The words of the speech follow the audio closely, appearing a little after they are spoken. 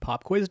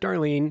Pop quiz,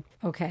 Darlene.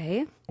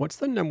 Okay. What's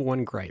the number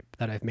one gripe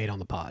that I've made on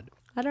the pod?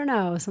 I don't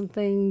know.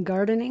 Something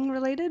gardening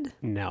related?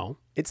 No,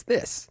 it's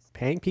this.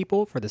 Paying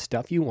people for the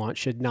stuff you want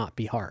should not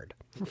be hard.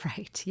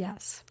 Right.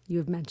 Yes.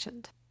 You've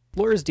mentioned.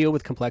 Lawyers deal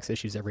with complex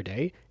issues every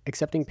day.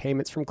 Accepting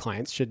payments from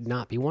clients should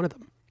not be one of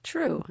them.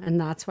 True. And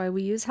that's why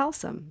we use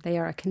Helsum. They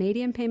are a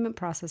Canadian payment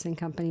processing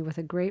company with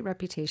a great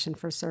reputation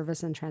for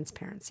service and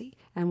transparency.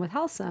 And with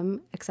Helsum,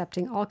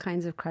 accepting all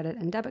kinds of credit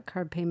and debit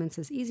card payments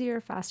is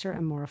easier, faster,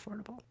 and more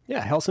affordable.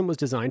 Yeah, Helsum was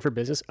designed for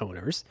business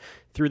owners.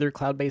 Through their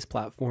cloud-based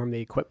platform, they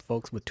equip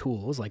folks with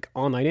tools like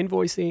online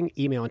invoicing,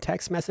 email and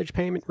text message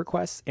payment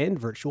requests, and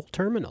virtual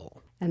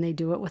terminal. And they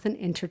do it with an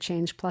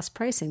interchange plus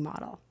pricing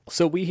model.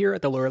 So we here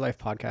at the Lawyer Life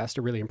Podcast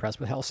are really impressed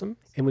with Helsum,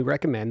 and we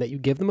recommend that you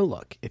give them a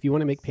look if you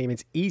want to make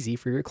payments easy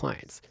for your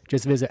clients.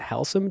 Just visit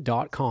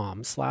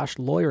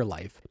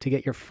helsum.com/lawyerlife to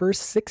get your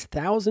first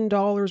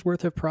 $6,000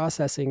 worth of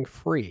processing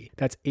free.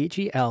 That's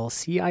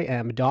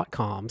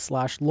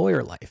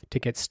HELCIM.com/lawyerlife to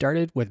get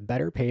started with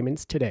better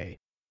payments today.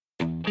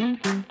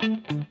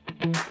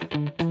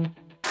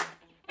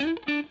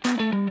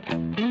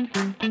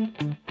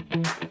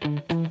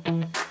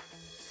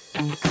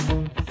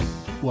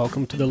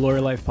 Welcome to the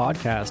Lawyer Life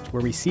Podcast,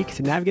 where we seek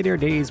to navigate our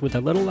days with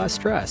a little less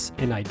stress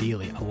and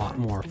ideally a lot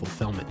more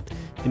fulfillment.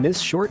 In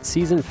this short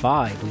season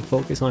 5, we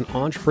focus on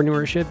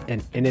entrepreneurship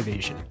and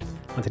innovation.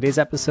 On today's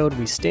episode,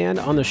 we stand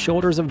on the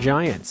shoulders of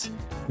giants.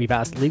 We've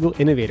asked legal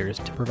innovators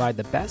to provide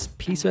the best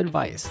piece of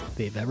advice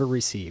they've ever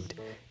received.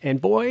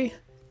 And boy,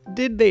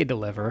 did they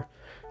deliver.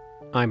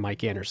 I'm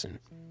Mike Anderson.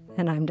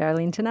 And I'm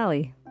Darlene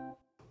Tonelli.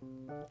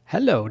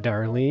 Hello,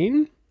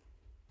 Darlene.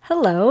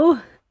 Hello.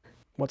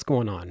 What's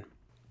going on?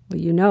 Well,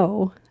 you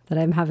know that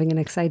I'm having an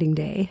exciting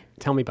day.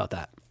 Tell me about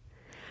that.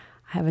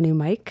 I have a new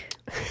mic.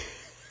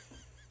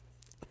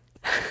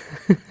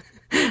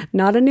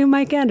 Not a new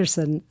Mike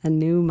Anderson, a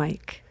new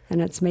mic.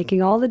 And it's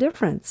making all the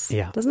difference.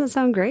 Yeah. Doesn't it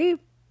sound great?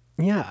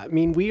 Yeah, I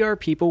mean, we are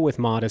people with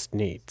modest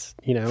needs.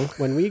 You know,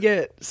 when we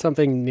get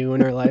something new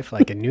in our life,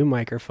 like a new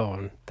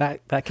microphone,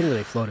 that can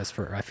really float us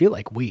for, I feel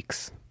like,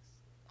 weeks.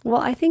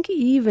 Well, I think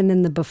even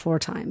in the before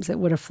times, it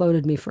would have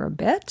floated me for a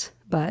bit.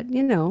 But,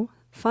 you know,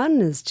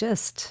 fun is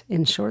just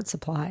in short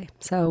supply.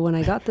 So when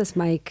I got this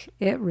mic,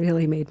 it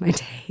really made my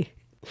day.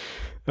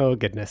 Oh,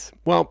 goodness.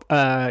 Well,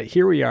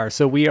 here we are.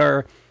 So we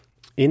are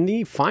in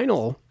the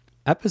final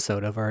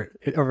episode of our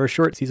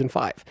short season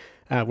 5,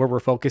 where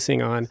we're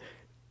focusing on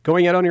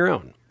going out on your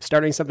own,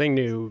 starting something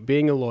new,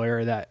 being a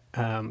lawyer that,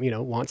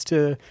 wants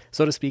to,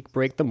 so to speak,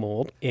 break the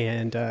mold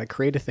and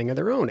create a thing of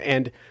their own.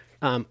 And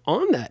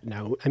on that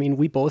note, I mean,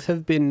 we both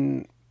have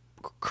been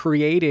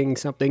creating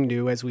something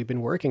new as we've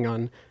been working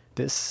on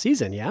this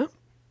season, yeah?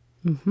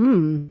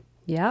 Mm-hmm.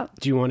 Yeah.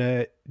 Do you want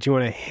to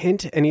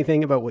hint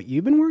anything about what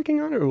you've been working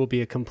on, or will it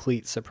be a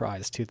complete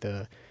surprise to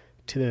the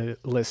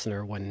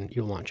listener when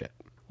you launch it?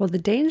 Well, the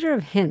danger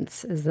of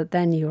hints is that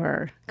then you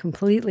are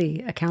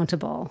completely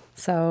accountable.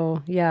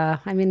 So, yeah,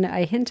 I mean,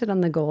 I hinted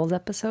on the gold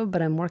episode,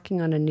 but I'm working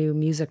on a new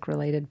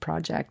music-related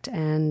project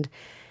and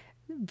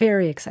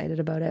very excited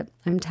about it.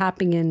 I'm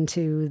tapping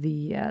into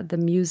the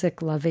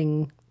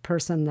music-loving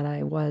person that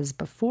I was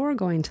before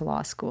going to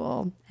law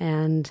school,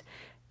 and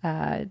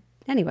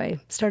anyway,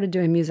 started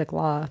doing music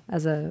law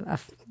as a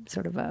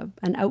sort of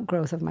an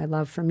outgrowth of my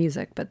love for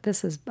music, but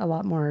this is a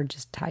lot more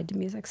just tied to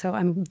music. So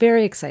I'm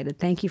very excited.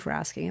 Thank you for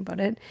asking about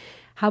it.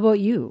 How about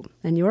you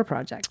and your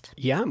project?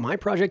 Yeah, my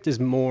project is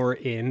more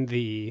in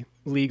the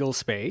legal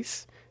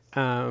space.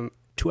 2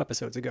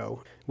 episodes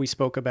ago, we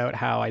spoke about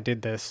how I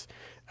did this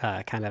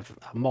kind of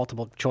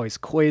multiple choice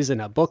quiz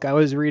in a book I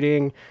was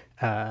reading,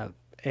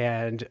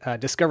 and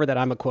discovered that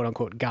I'm a quote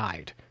unquote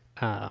guide.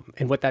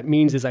 And what that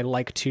means is I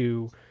like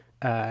to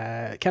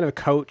kind of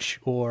coach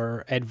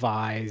or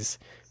advise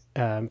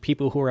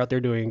people who are out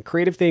there doing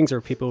creative things,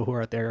 or people who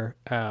are out there,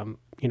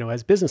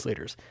 as business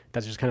leaders.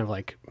 That's just kind of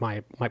like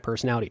my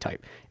personality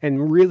type.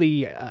 And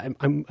really,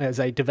 I'm as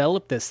I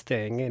develop this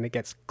thing and it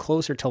gets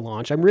closer to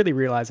launch, I'm really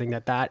realizing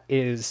that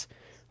is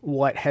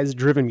what has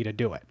driven me to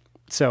do it.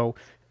 So,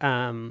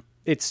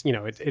 it's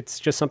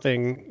just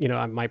something,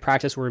 my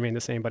practice will remain the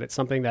same, but it's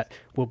something that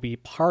will be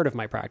part of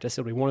my practice.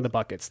 It'll be one of the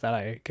buckets that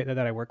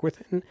I work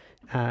within.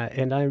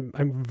 And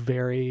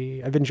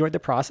I've enjoyed the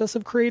process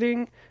of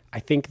creating. I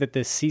think that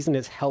this season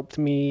has helped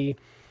me,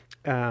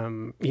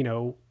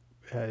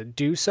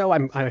 do so.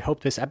 I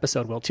hope this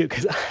episode will too,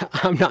 because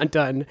I'm not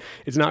done.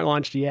 It's not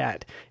launched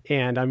yet.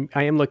 And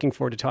I am looking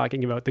forward to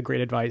talking about the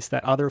great advice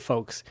that other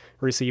folks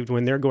received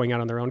when they're going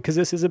out on their own, because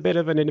this is a bit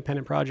of an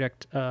independent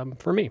project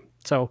for me.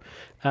 So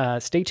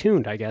stay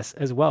tuned, I guess,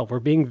 as well. We're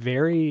being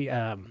very,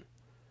 I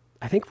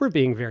think we're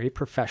being very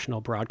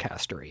professional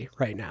broadcastery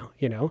right now,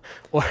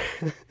 or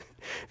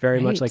very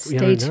much like,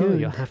 stay tuned.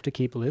 You'll have to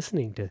keep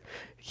listening to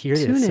hear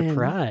this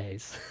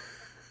surprise.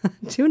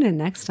 Tune in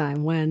next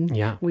time when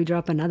we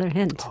drop another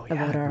hint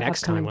about our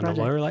next upcoming time project.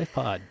 On the Lawyer Life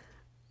Pod.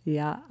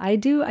 Yeah, I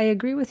do. I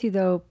agree with you,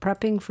 though.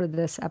 Prepping for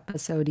this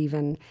episode,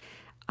 even,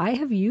 I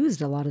have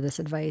used a lot of this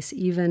advice,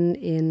 even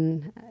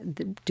in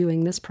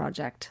doing this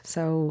project.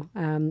 So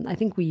I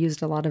think we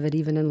used a lot of it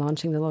even in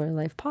launching the Lawyer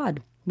Life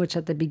Pod. which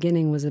at the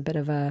beginning was a bit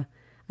of an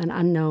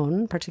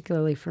unknown,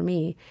 particularly for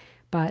me.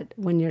 But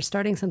when you're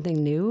starting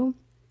something new,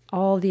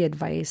 all the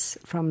advice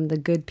from the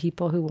good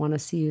people who want to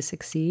see you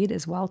succeed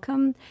is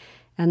welcome.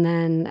 And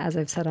then, as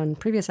I've said on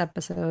previous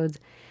episodes,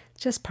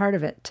 it's just part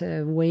of it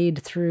to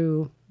wade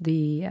through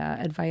the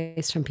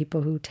advice from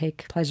people who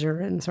take pleasure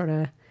in sort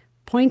of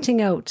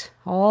pointing out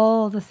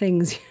all the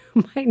things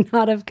you might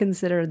not have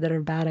considered that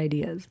are bad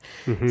ideas.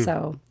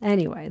 So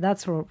anyway,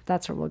 that's where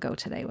we'll go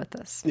today with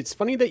this. It's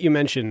funny that you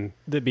mentioned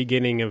the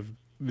beginning of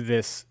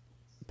this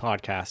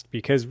podcast,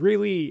 because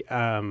really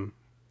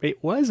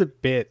it was a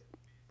bit,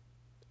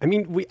 I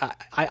mean,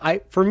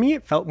 for me,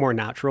 it felt more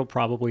natural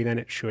probably than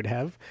it should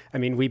have. I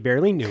mean, we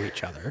barely knew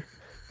each other.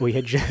 We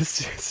had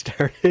just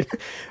started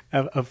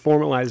a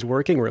formalized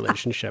working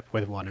relationship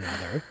with one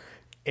another.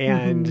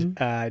 And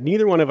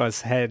neither one of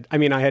us had, I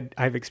mean, I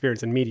have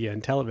experience in media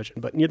and television,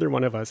 but neither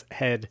one of us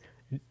had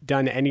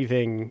done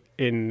anything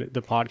in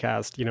the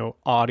podcast,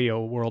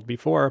 audio world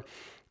before.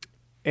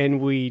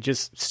 And we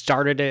just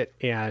started it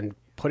and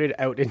put it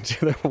out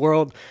into the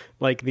world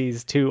like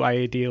these two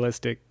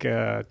idealistic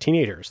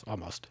teenagers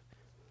almost.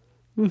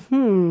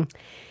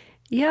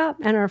 Yeah,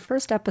 and our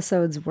first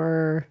episodes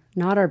were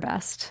not our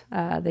best.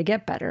 They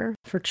get better.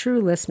 For true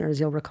listeners,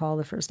 you'll recall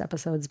the first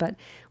episodes, but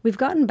we've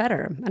gotten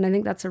better. And I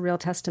think that's a real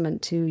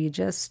testament to you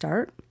just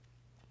start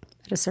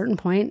at a certain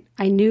point.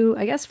 I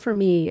guess for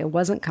me, it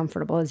wasn't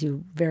comfortable, as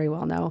you very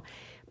well know,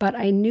 but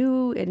I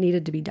knew it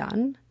needed to be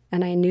done.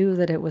 And I knew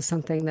that it was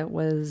something that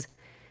was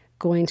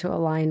going to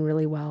align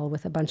really well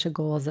with a bunch of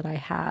goals that I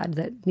had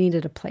that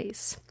needed a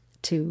place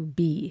to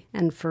be.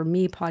 And for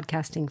me,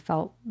 podcasting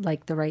felt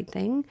like the right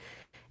thing.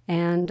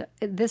 And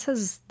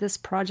this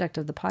project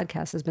of the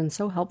podcast has been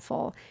so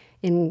helpful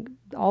in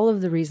all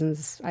of the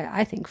reasons,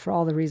 I think for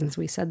all the reasons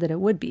we said that it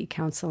would be: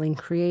 counseling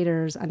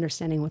creators,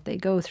 understanding what they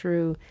go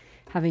through,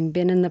 having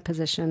been in the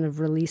position of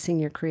releasing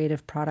your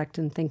creative product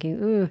and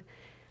thinking, ooh,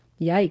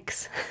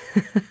 yikes.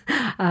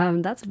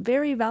 That's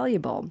very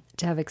valuable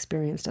to have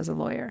experienced as a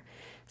lawyer.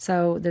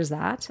 So there's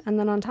that. And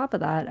then on top of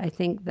that, I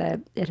think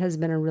that it has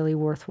been a really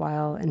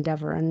worthwhile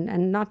endeavor.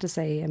 And not to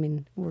say, I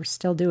mean, we're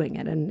still doing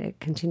it and it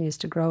continues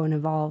to grow and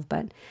evolve,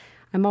 but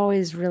I'm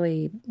always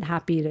really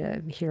happy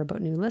to hear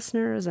about new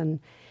listeners and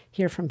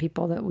hear from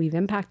people that we've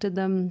impacted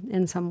them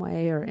in some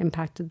way or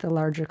impacted the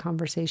larger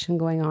conversation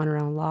going on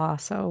around law.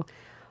 So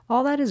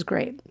all that is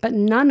great, but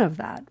none of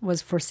that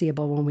was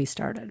foreseeable when we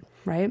started,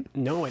 right?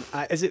 No, and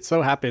as it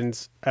so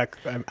happens,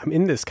 I'm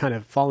in this kind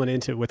of fallen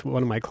into with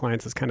one of my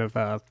clients, this kind of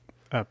a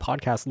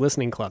podcast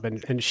listening club,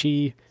 and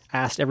she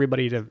asked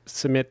everybody to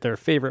submit their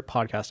favorite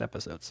podcast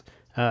episodes.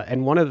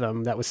 And one of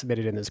them that was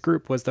submitted in this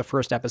group was the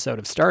first episode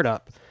of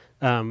Startup,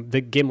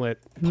 the Gimlet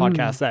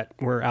podcast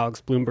where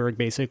Alex Bloomberg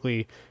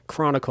basically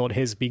chronicled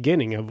his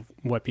beginning of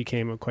what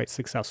became a quite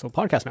successful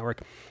podcast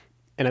network.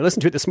 And I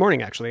listened to it this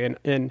morning, actually.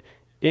 And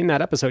in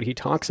that episode, he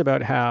talks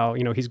about how,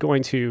 he's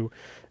going to,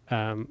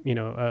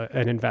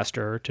 an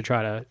investor to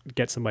try to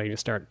get somebody to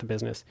start the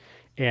business.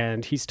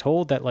 And he's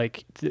told that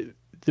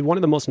one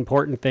of the most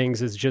important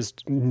things is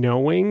just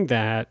knowing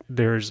that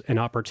there's an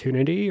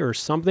opportunity or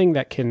something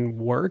that can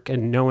work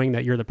and knowing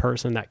that you're the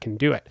person that can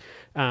do it.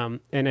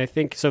 And I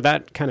think, so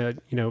that kind of,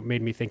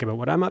 made me think about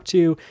what I'm up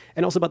to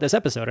and also about this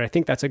episode. And I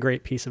think that's a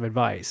great piece of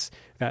advice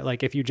that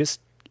if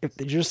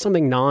there's just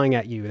something gnawing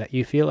at you that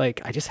you feel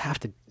like, I just have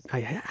to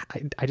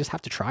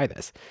try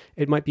this.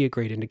 It might be a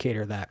great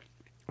indicator that,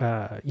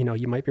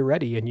 you might be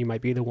ready and you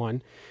might be the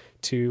one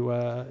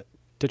to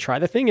try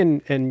the thing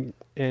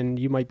and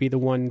you might be the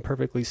one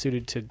perfectly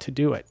suited to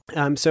do it.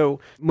 So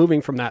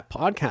moving from that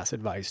podcast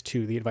advice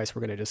to the advice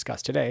we're going to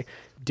discuss today,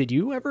 did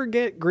you ever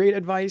get great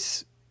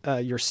advice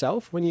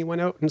yourself when you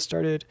went out and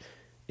started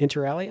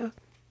Inter Alia?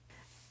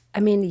 I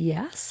mean,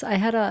 yes, I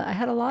had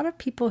a lot of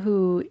people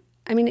who,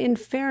 I mean, in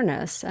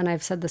fairness, and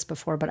I've said this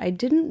before, but I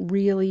didn't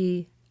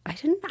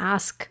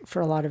ask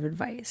for a lot of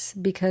advice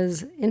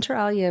because Inter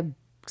Alia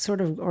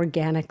sort of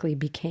organically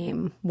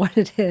became what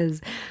it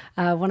is.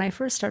 When I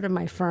first started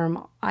my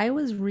firm, I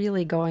was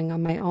really going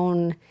on my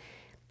own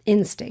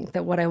instinct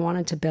that what I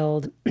wanted to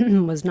build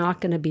was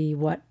not going to be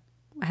what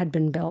had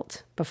been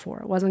built before.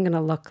 It wasn't going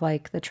to look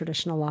like the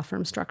traditional law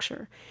firm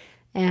structure.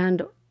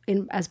 And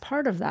as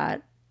part of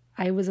that,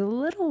 I was a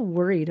little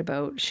worried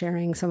about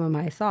sharing some of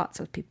my thoughts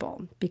with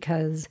people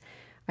because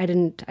I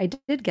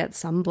did get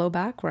some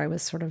blowback where I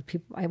was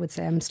I would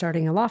say, I'm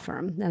starting a law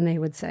firm. And they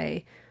would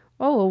say,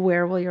 oh, well,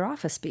 where will your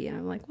office be? And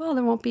I'm like, well,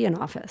 there won't be an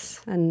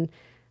office. And,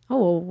 oh,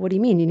 well, what do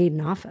you mean you need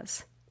an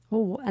office?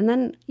 Oh, and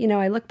then,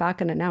 I look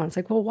back on it now and it's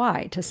like, well,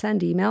 why? To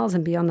send emails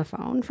and be on the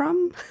phone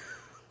from?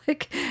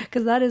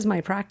 Because that is my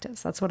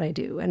practice. That's what I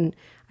do. And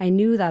I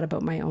knew that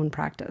about my own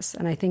practice.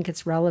 And I think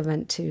it's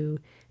relevant to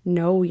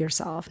know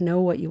yourself,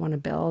 know what you want to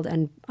build,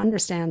 and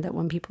understand that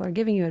when people are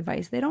giving you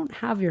advice, they don't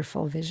have your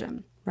full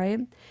vision, right?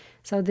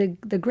 So the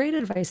great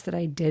advice that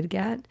I did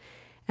get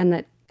and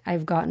that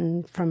I've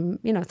gotten from,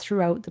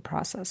 throughout the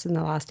process in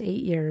the last 8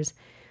 years,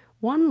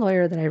 one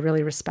lawyer that I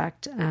really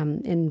respect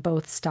in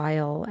both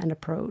style and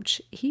approach,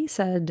 he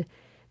said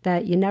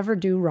that you never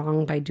do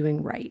wrong by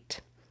doing right.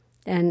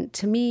 And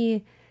to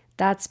me,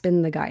 that's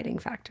been the guiding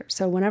factor.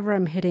 So whenever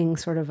I'm hitting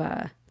sort of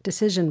a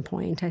decision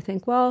point, I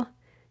think, well,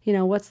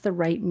 what's the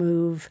right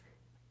move,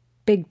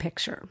 big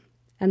picture?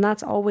 And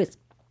that's always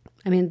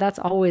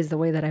the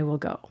way that I will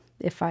go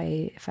if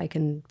I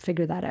can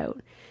figure that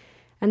out.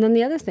 And then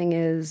the other thing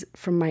is,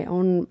 from my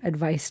own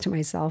advice to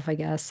myself, I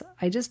guess,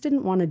 I just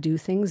didn't want to do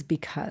things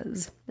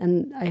because.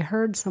 And I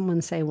heard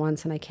someone say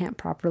once, and I can't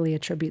properly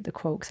attribute the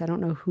quote because I don't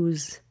know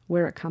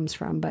where it comes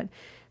from, but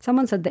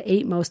someone said the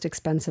 8 most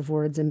expensive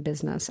words in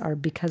business are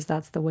because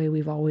that's the way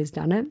we've always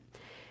done it.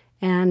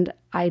 And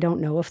I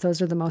don't know if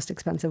those are the most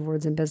expensive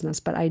words in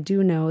business, but I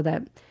do know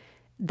that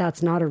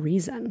that's not a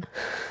reason.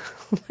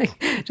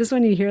 Like, just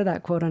when you hear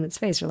that quote on its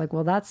face, you're like,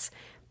 well,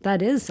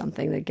 that is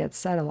something that gets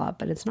said a lot,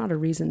 but it's not a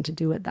reason to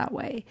do it that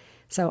way.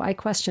 So I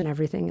question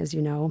everything, as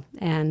you know,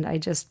 and I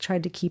just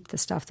tried to keep the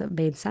stuff that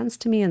made sense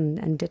to me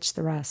and ditch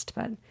the rest.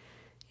 But,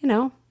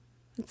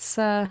 it's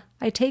I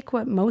take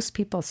what most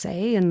people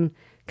say and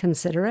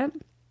consider it,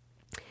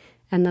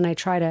 and then I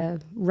try to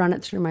run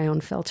it through my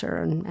own filter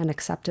and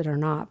accept it or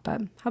not.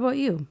 But how about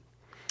you?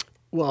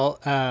 Well,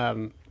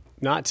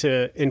 not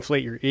to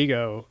inflate your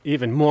ego,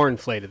 even more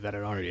inflated than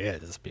it already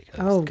is,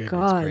 because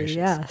God, gracious.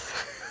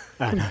 Yes.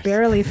 I can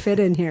barely fit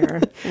in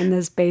here in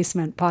this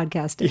basement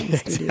podcasting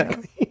studio.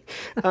 Exactly.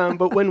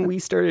 But when we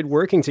started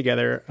working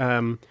together,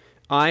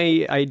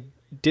 I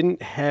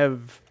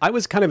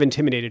was kind of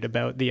intimidated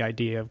about the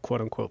idea of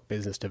quote unquote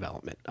business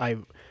development. I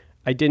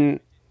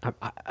don't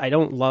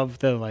love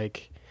the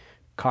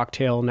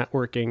cocktail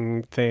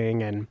networking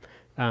thing. And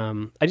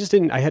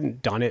I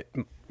hadn't done it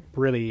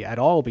really at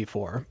all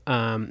before.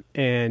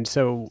 And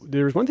so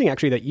there was one thing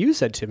actually that you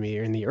said to me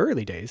in the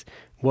early days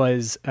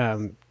was,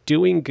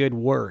 doing good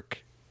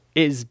work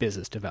is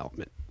business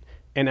development.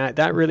 And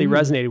that really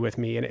resonated with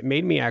me. And it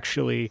made me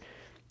actually,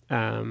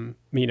 value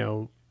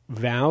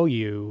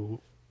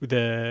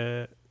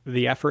the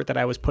effort that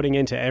I was putting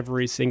into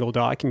every single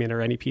document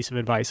or any piece of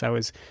advice I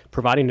was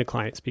providing to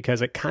clients,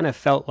 because it kind of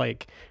felt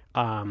like,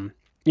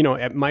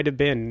 it might have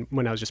been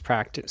when I was just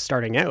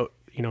starting out,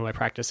 I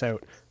practice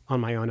out on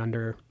my own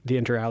under the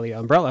Inter Alia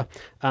umbrella.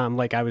 I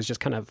was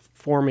just kind of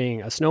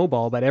forming a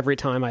snowball, but every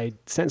time I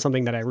sent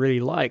something that I really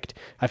liked,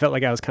 I felt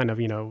like I was kind of,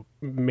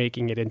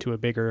 making it into a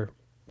bigger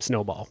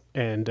snowball,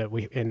 and it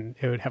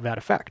would have that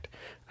effect.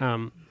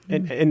 And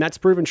that's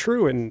proven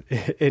true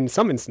in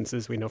some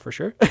instances, we know for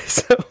sure.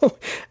 So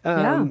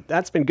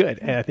that's been good.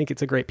 And I think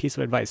it's a great piece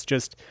of advice.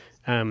 Just,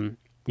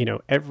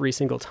 every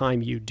single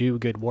time you do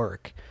good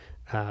work,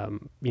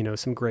 some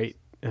great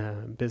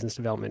business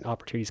development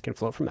opportunities can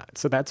flow from that.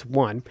 So that's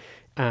one.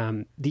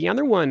 The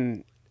other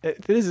one,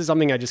 this is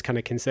something I just kind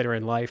of consider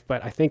in life,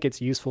 but I think it's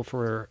useful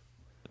for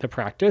the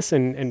practice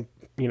and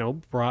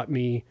brought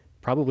me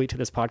probably to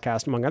this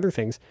podcast, among other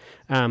things,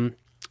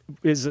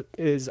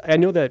 is I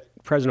know that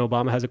President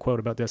Obama has a quote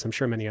about this. I'm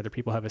sure many other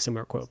people have a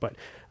similar quote, but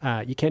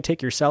you can't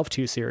take yourself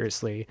too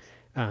seriously,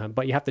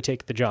 but you have to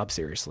take the job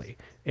seriously.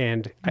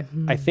 And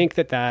I think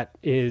that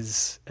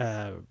is,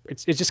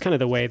 it's just kind of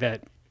the way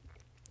that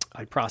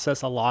I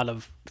process a lot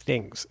of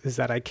things, is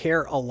that I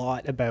care a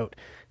lot about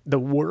the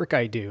work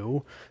I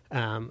do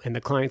and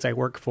the clients I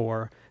work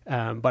for,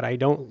 but I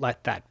don't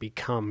let that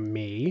become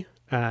me.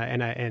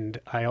 And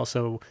I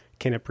also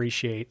can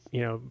appreciate,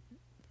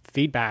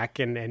 feedback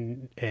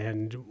and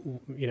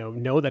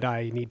know that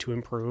I need to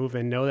improve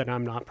and know that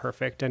I'm not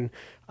perfect, and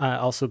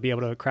also be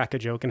able to crack a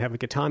joke and have a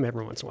good time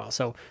every once in a while.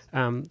 So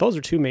those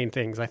are two main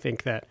things I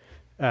think that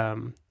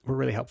were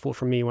really helpful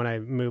for me when I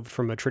moved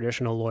from a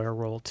traditional lawyer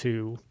role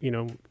to,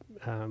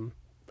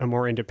 a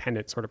more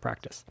independent sort of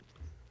practice.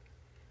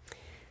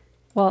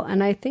 Well,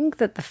 and I think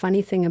that the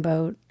funny thing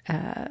about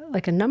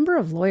a number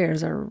of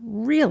lawyers are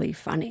really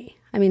funny.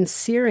 I mean,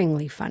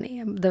 searingly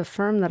funny. The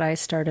firm that I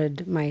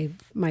started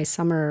my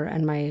summer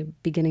and my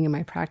beginning of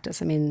my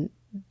practice, I mean,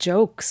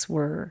 jokes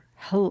were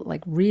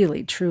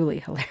really,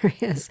 truly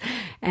hilarious.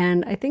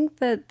 And I think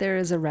that there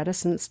is a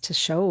reticence to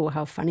show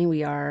how funny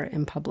we are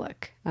in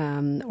public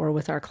or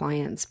with our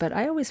clients. But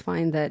I always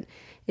find that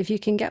if you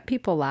can get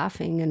people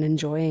laughing and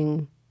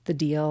enjoying the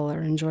deal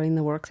or enjoying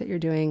the work that you're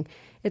doing,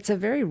 it's a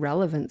very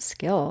relevant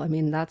skill. I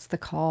mean, that's the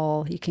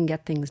call. You can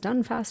get things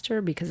done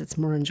faster because it's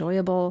more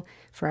enjoyable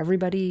for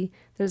everybody.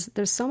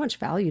 There's so much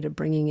value to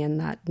bringing in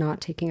that not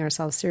taking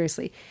ourselves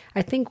seriously.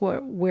 I think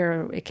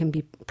where it can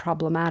be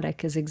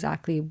problematic is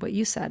exactly what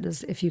you said,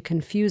 is if you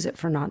confuse it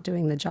for not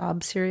doing the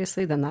job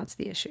seriously, then that's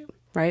the issue,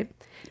 right?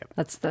 Yep.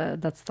 That's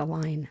the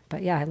line.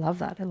 But yeah, I love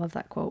that. I love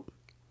that quote.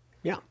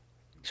 Yeah.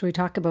 Should we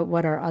talk about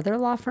what our other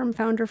law firm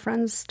founder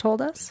friends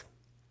told us?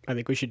 I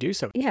think we should do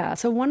so. Yeah.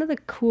 So one of the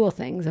cool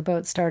things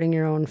about starting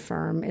your own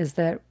firm is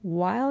that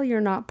while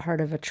you're not part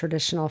of a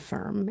traditional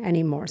firm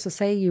anymore, so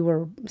say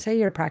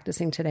you're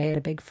practicing today at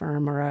a big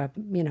firm or a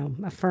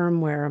firm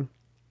where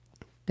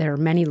there are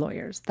many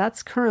lawyers,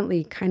 that's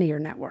currently kind of your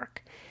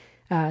network,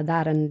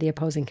 that and the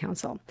opposing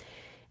counsel.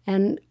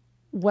 And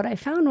what I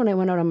found when I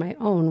went out on my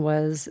own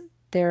was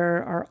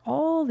there are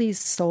all these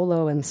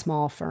solo and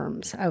small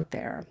firms out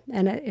there,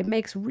 and it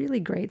makes really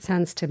great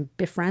sense to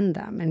befriend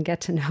them and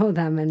get to know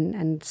them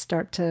and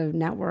start to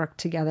network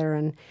together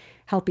and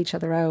help each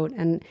other out.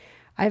 And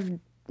I've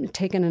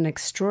taken an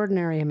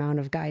extraordinary amount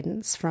of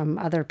guidance from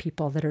other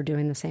people that are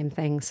doing the same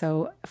thing.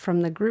 So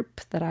from the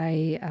group that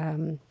I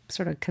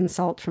sort of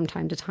consult from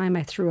time to time,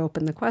 I threw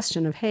open the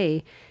question of,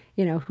 hey,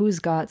 who's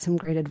got some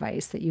great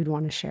advice that you'd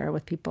want to share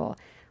with people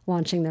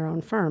launching their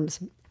own firms?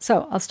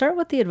 So I'll start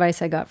with the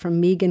advice I got from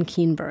Megan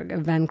Keenberg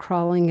of Van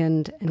Crawling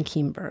and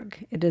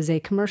Keenberg. It is a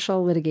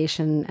commercial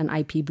litigation and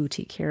IP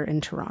boutique here in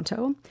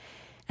Toronto.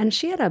 And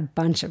she had a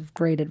bunch of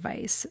great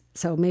advice.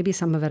 So maybe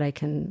some of it I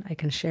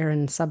can share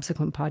in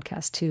subsequent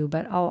podcasts too,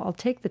 but I'll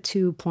take the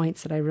 2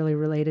 points that I really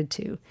related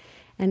to.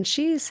 And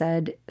she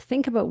said,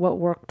 think about what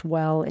worked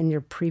well in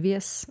your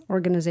previous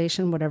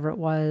organization, whatever it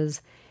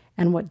was,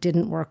 and what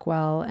didn't work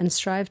well, and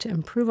strive to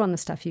improve on the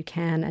stuff you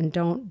can and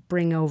don't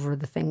bring over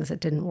the things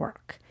that didn't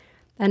work.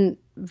 And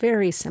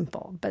very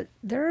simple, but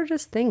there are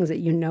just things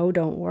that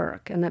don't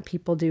work and that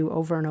people do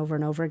over and over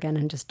and over again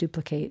and just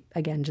duplicate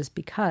again just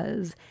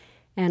because.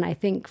 And I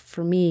think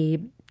for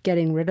me,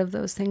 getting rid of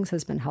those things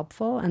has been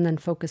helpful, and then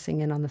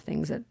focusing in on the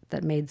things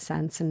that made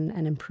sense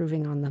and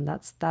improving on them.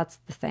 That's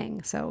the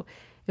thing. So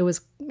it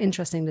was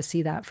interesting to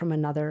see that from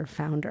another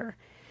founder.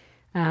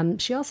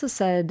 She also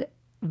said,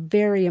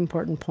 very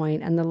important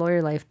point, and the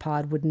Lawyer Life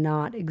pod would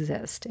not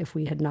exist if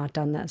we had not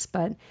done this,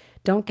 but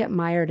don't get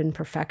mired in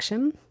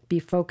perfection. Be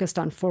focused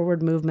on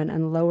forward movement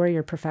and lower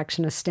your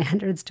perfectionist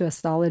standards to a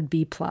solid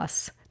B+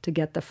 to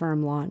get the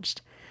firm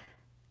launched.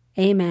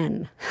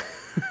 Amen.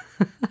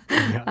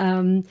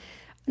 Yeah.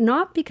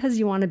 Not because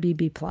you want to be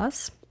B+,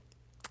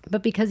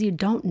 but because you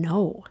don't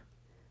know.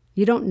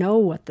 You don't know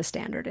what the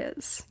standard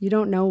is. You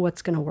don't know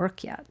what's going to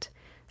work yet.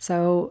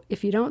 So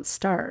if you don't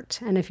start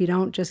and if you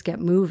don't just get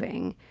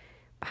moving,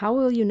 how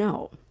will you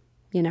know?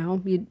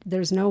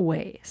 There's no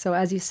way. So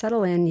as you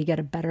settle in, you get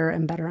a better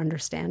and better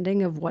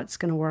understanding of what's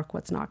going to work,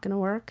 what's not going to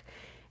work,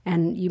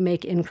 and you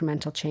make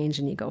incremental change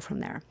and you go from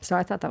there. So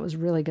I thought that was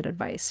really good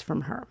advice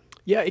from her.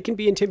 Yeah, it can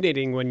be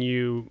intimidating when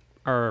you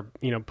are,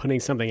 putting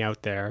something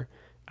out there.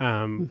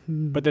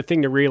 But the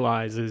thing to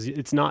realize is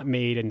it's not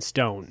made in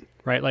stone,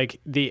 right? Like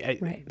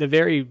the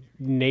very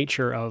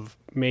nature of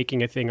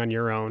making a thing on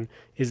your own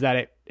is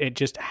that it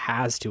just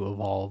has to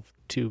evolve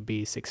to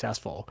be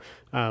successful.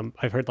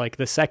 I've heard like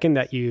the second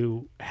that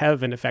you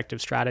have an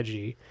effective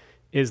strategy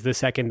is the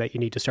second that you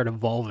need to start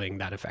evolving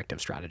that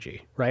effective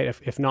strategy, right?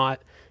 If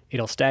not,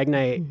 it'll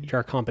stagnate,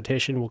 your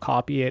competition will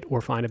copy it or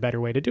find a better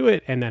way to do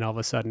it. And then all of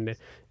a sudden,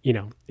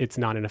 it's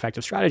not an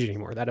effective strategy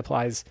anymore. That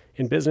applies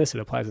in business,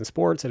 it applies in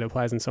sports, it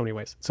applies in so many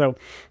ways. So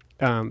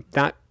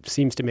that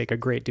seems to make a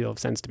great deal of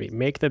sense to me.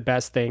 Make the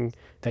best thing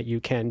that you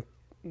can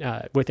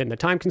within the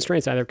time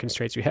constraints, other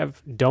constraints you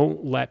have.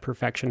 Don't let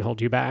perfection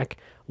hold you back.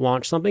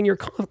 Launch something you're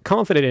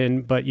confident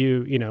in, but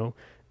you know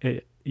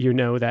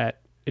that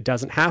it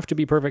doesn't have to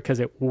be perfect because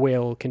it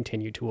will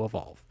continue to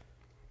evolve.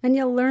 And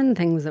you'll learn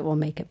things that will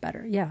make it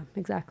better. Yeah,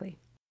 exactly.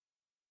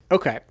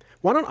 Okay.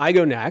 Why don't I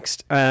go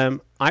next? I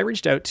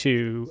reached out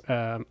to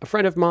a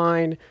friend of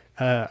mine,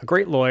 a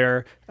great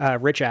lawyer,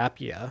 Rich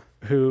Appia,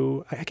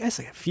 who I guess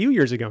a few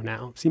years ago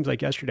now, seems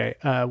like yesterday,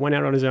 went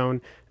out on his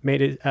own,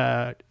 made it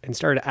and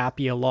started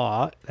Appia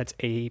Law. That's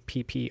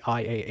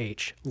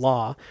APPIAH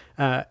Law.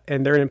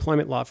 And they're an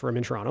employment law firm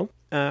in Toronto.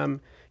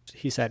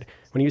 He said,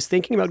 when he was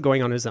thinking about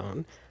going on his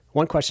own,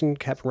 one question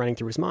kept running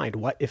through his mind: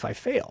 what if I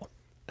fail?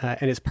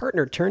 And his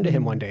partner turned to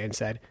him one day and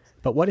said,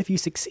 but what if you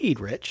succeed,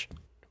 Rich?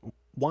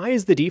 Why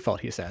is the default,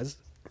 he says,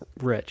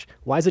 Rich,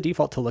 why is the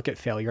default to look at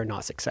failure,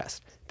 not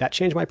success? That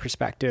changed my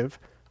perspective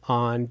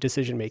on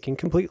decision-making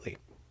completely.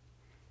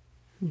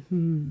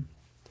 Mm-hmm.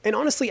 And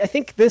honestly, I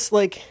think this,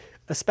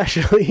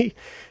 especially,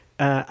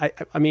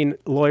 I mean,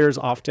 lawyers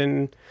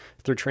often,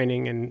 through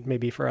training and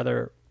maybe for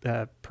other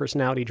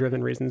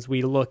personality-driven reasons,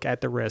 we look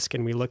at the risk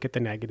and we look at the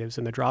negatives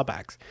and the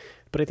drawbacks.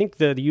 But I think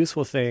the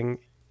useful thing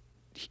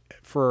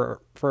for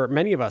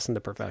many of us in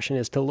the profession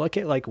is to look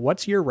at,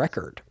 what's your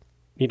record?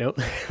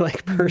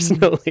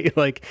 Personally,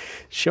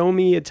 show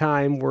me a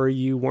time where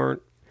you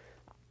weren't,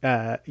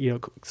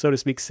 so to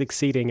speak,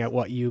 succeeding at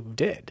what you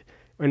did.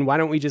 And why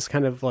don't we just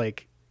kind of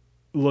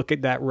look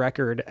at that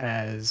record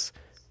as,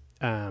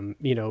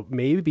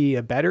 maybe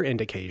a better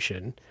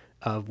indication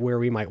of where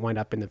we might wind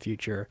up in the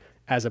future,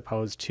 as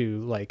opposed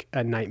to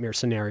a nightmare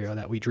scenario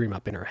that we dream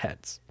up in our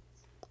heads.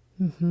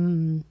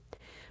 Mm-hmm.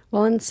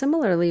 Well, and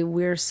similarly,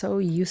 we're so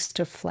used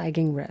to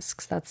flagging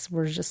risks.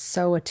 We're just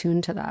so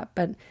attuned to that.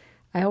 But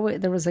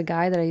there was a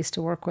guy that I used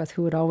to work with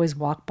who would always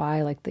walk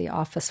by the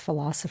office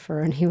philosopher,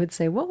 and he would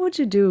say, what would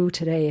you do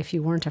today if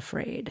you weren't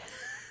afraid?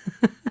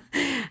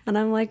 And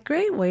I'm like,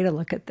 great way to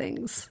look at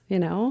things, you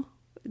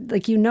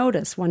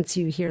notice once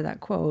you hear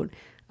that quote,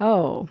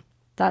 oh,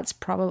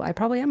 I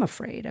probably am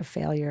afraid of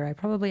failure. I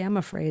probably am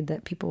afraid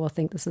that people will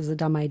think this is a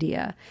dumb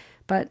idea,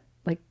 but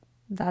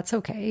that's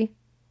okay.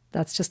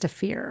 That's just a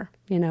fear,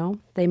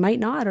 They might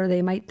not, or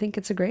they might think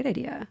it's a great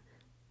idea.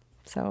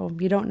 So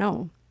you don't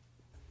know.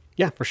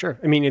 Yeah, for sure.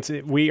 I mean,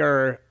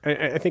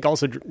 I think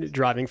also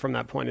driving from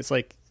that point, it's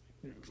like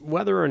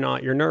whether or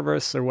not you're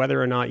nervous or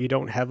whether or not you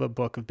don't have a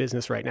book of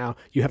business right now,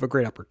 you have a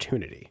great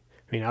opportunity.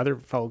 I mean, other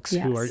folks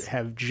who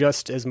have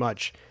just as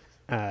much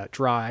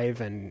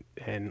drive and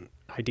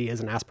ideas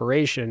and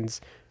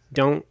aspirations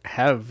don't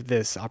have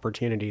this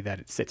opportunity that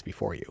it sits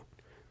before you.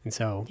 And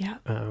so,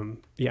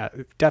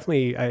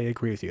 definitely, I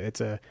agree with you.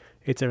 It's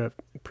a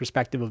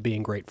perspective of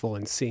being grateful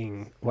and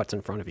seeing what's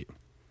in front of you.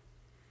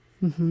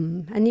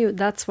 Mm-hmm. And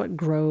that's what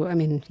I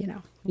mean,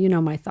 you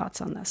know my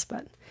thoughts on this,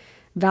 but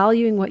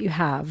valuing what you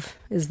have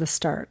is the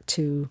start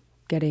to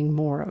getting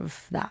more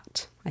of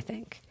that, I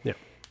think. Yeah.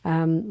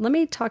 Let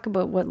me talk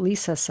about what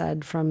Lisa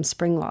said from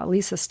Spring Law.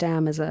 Lisa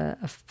Stamm is a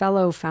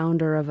fellow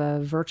founder of a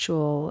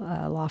virtual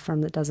law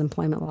firm that does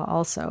employment law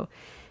also.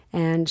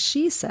 And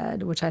she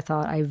said, which I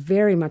thought I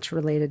very much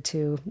related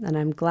to, and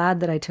I'm glad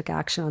that I took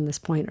action on this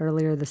point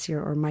earlier this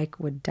year, or Mike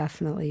would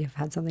definitely have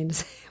had something to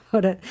say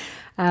about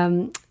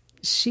it.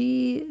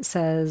 She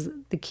says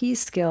the key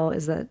skill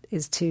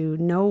is to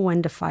know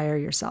when to fire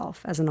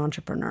yourself as an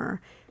entrepreneur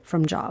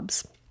from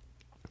jobs.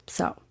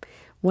 So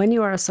when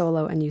you are a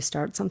solo and you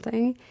start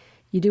something,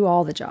 you do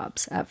all the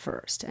jobs at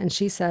first. And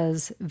she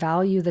says,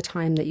 value the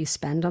time that you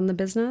spend on the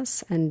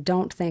business and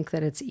don't think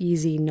that it's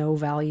easy, no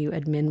value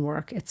admin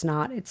work. It's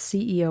not. It's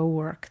CEO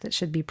work that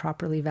should be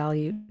properly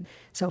valued.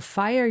 So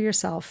fire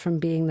yourself from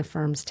being the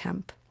firm's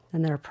temp.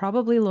 And there are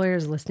probably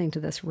lawyers listening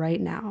to this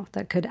right now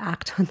that could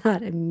act on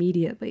that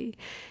immediately.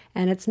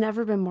 And it's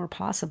never been more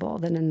possible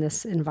than in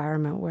this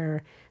environment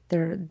where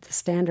the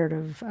standard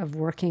of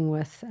working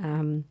with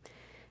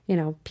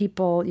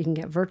people, you can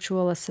get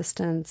virtual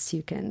assistants,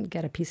 you can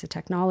get a piece of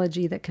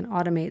technology that can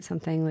automate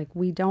something. Like,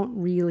 we don't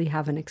really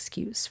have an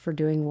excuse for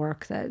doing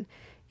work that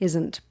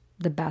isn't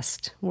the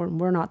best.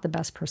 We're not the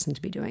best person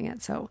to be doing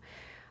it. So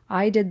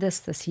I did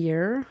this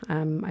year.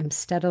 I'm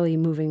steadily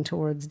moving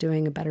towards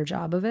doing a better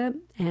job of it.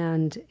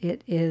 And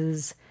it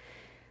is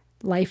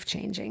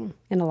life-changing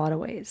in a lot of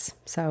ways.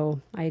 So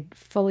I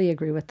fully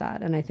agree with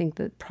that. And I think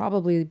that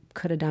probably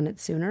could have done it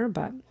sooner,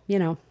 but,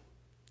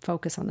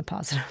 focus on the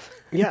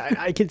positive. Yeah,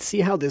 I could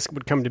see how this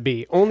would come to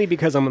be, only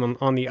because I'm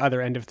on the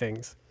other end of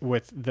things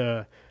with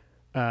the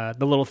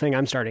little thing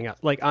I'm starting up.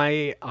 Like,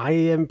 I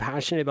am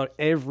passionate about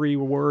every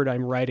word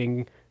I'm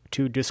writing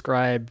to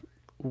describe,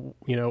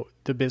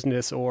 the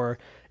business or,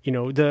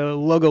 the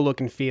logo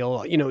look and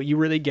feel. You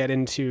really get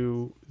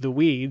into the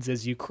weeds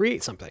as you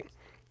create something.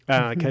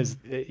 Because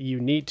you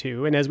need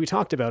to. And as we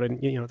talked about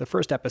in the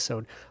first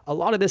episode, a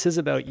lot of this is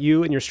about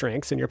you and your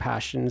strengths and your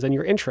passions and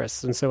your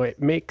interests. And so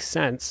it makes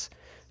sense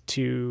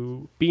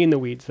to be in the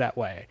weeds that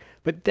way.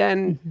 But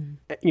then,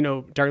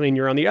 Darlene,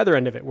 you're on the other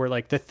end of it, where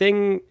like the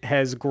thing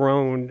has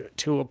grown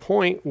to a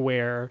point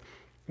where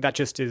that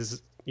just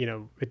is,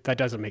 that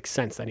doesn't make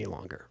sense any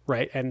longer,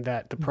 right? And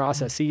that the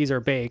processes are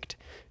baked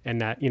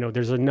and that,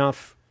 there's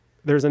enough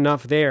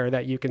there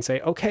that you can say,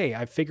 okay,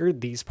 I've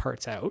figured these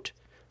parts out.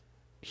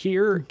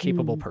 Here,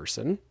 capable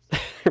person,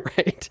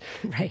 right?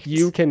 Right.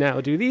 You can now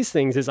do these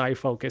things as I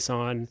focus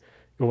on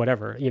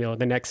whatever,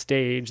 the next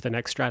stage, the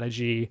next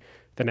strategy,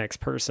 the next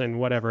person,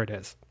 whatever it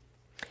is.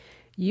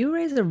 You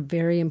raise a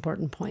very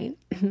important point.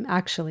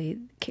 Actually,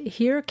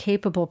 here,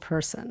 capable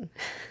person.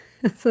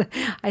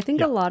 I think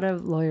a lot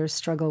of lawyers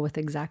struggle with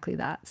exactly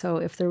that. So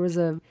if there was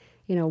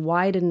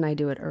why didn't I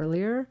do it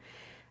earlier?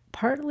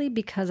 Partly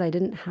because I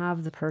didn't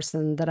have the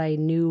person that I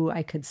knew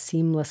I could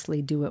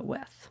seamlessly do it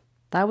with.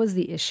 That was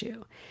the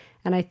issue.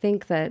 And I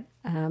think that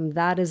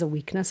that is a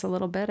weakness a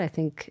little bit. I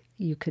think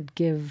you could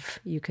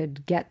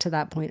get to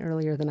that point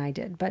earlier than I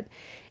did. But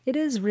it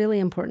is really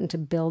important to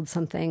build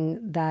something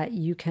that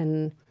you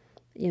can,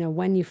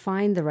 when you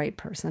find the right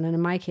person. And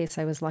in my case,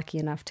 I was lucky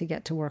enough to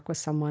get to work with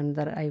someone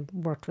that I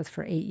worked with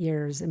for 8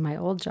 years in my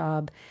old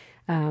job.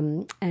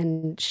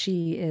 And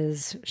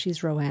she's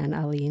Roanne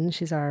Aline.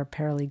 She's our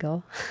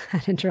paralegal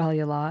at Inter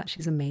Alia Law.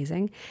 She's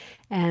amazing.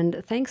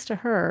 And thanks to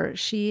her,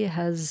 she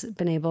has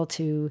been able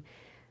to,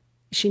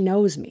 she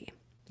knows me,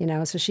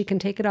 so she can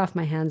take it off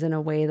my hands in a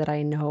way that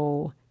I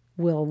know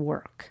will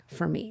work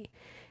for me.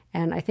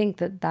 And I think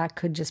that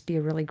could just be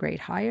a really great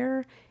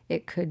hire.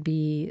 It could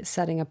be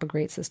setting up a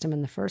great system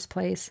in the first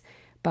place.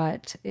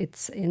 But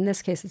in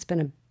this case, it's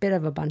been a bit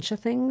of a bunch of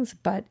things,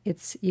 but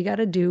you got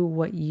to do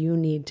what you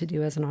need to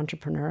do as an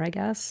entrepreneur, I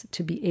guess,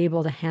 to be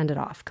able to hand it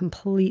off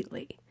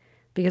completely.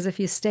 Because if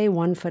you stay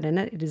one foot in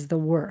it, it is the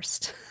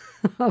worst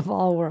of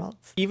all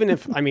worlds. Even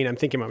if, I'm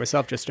thinking about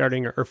myself just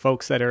starting, or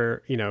folks that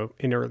are,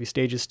 in early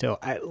stages still,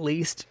 at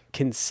least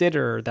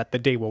consider that the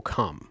day will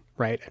come,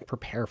 right? And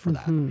prepare for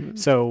that.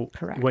 So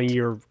Correct. when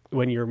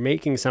you're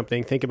making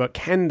something, think about,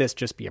 can this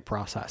just be a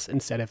process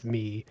instead of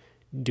me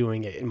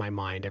doing it in my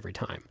mind every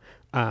time?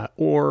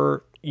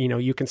 Or,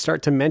 you can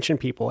start to mention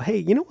people, hey,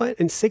 you know what?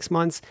 In 6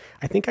 months,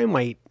 I think I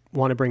might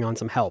want to bring on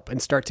some help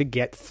and start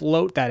to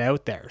float that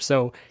out there.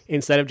 So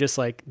instead of just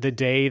like the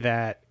day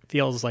that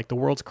feels like the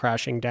world's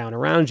crashing down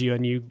around you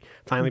and you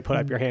finally put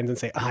up your hands and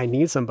say, I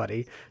need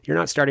somebody, you're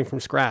not starting from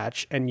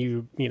scratch. And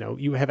you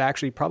have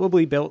actually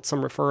probably built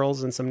some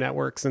referrals and some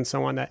networks and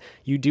so on, that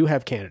you do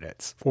have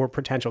candidates or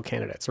potential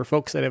candidates or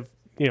folks that have,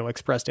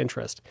 expressed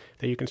interest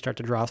that you can start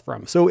to draw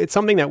from. So it's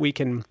something that we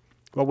can,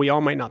 well, we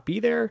all might not be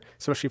there,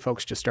 especially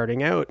folks just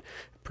starting out,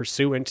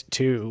 pursuant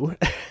to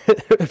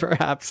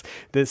perhaps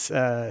this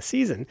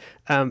season.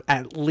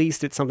 At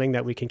least it's something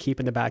that we can keep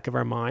in the back of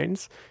our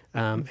minds,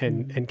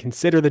 and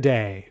consider the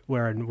day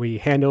where we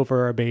hand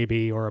over our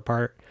baby or a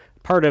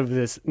part of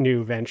this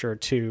new venture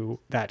to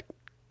that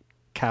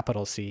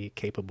capital C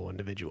capable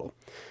individual.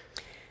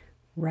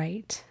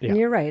 Right. Yeah. And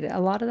you're right. A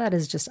lot of that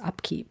is just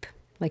upkeep.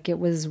 Like, it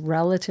was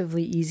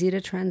relatively easy to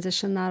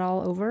transition that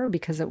all over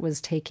because it was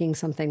taking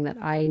something that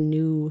I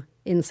knew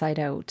inside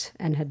out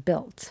and had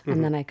built.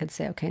 And then I could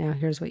say, okay, now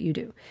here's what you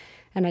do.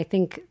 And I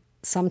think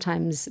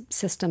sometimes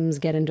systems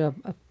get into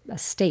a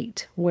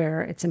state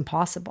where it's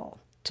impossible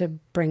to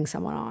bring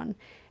someone on.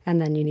 And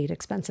then you need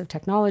expensive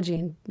technology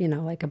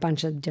and, like a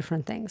bunch of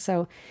different things.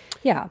 So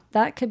yeah,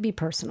 that could be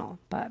personal,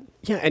 but.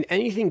 Yeah. And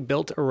anything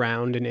built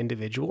around an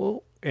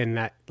individual and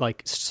that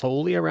like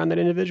solely around that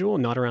individual,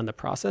 not around the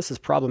process, is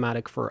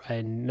problematic for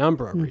a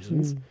number of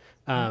reasons.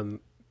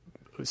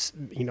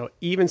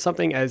 Even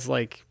something as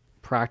like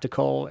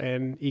practical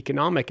and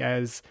economic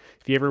as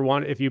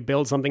if you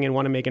build something and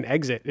want to make an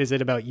exit, is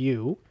it about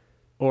you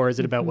or is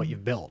it about what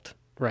you've built?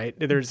 Right.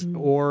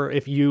 Or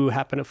if you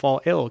happen to fall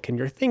ill, can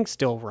your thing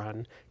still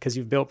run because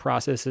you've built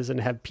processes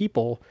and have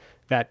people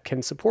that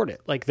can support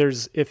it? Like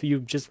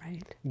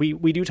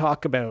we do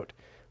talk about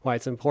why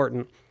it's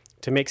important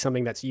to make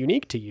something that's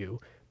unique to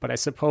you. But I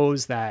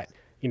suppose that,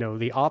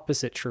 the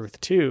opposite truth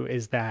too,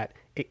 is that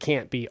it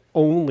can't be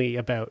only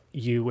about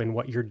you and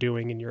what you're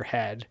doing in your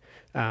head.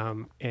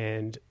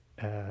 In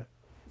that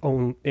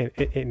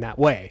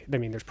way, I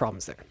mean, there's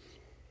problems there.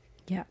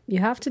 Yeah. You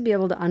have to be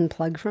able to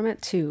unplug from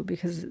it too,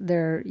 because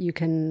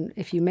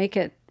if you make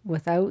it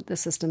without the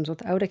systems,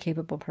 without a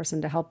capable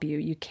person to help you,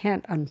 you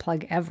can't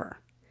unplug ever.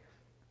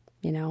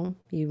 You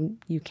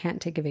can't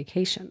take a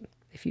vacation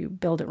if you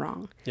build it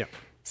wrong. Yeah.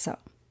 So.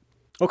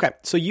 Okay,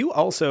 so you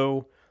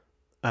also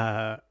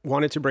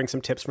wanted to bring some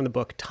tips from the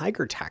book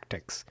Tiger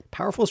Tactics,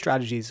 Powerful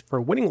Strategies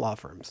for Winning Law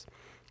Firms,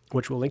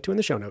 which we'll link to in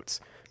the show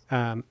notes,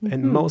 and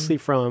mostly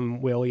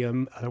from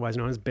William, otherwise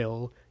known as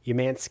Bill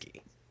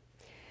Umansky.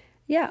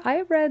 Yeah,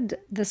 I read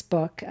this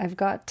book. I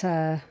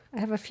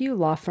have a few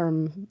law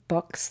firm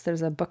books.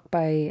 There's a book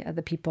by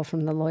the people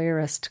from The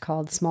Lawyerist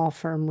called Small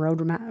Firm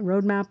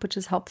Roadmap, which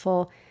is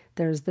helpful.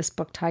 There's this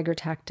book, Tiger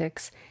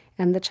Tactics.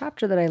 And the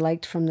chapter that I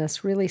liked from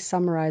this really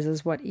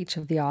summarizes what each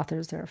of the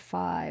authors, there are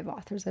 5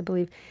 authors, I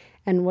believe,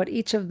 and what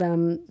each of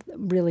them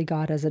really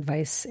got as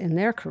advice in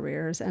their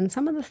careers. And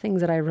some of the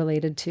things that I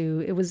related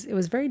to, it was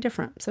very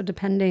different. So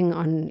depending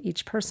on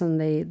each person,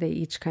 they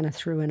each kind of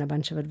threw in a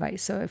bunch of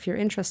advice. So if you're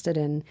interested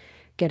in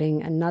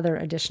getting another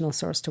additional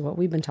source to what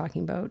we've been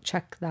talking about,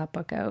 check that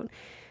book out.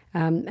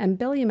 And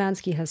Bill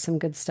Umansky has some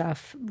good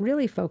stuff,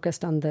 really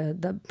focused on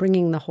the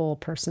bringing the whole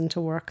person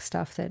to work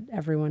stuff that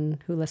everyone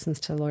who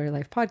listens to Lawyer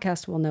Life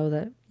podcast will know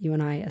that you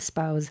and I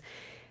espouse.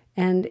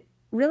 And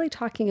really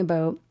talking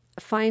about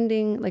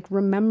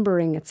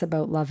remembering it's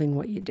about loving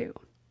what you do.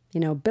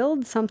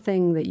 Build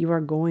something that you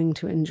are going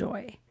to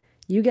enjoy.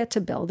 You get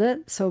to build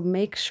it, so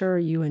make sure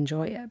you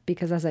enjoy it.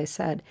 Because as I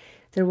said,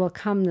 there will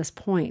come this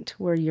point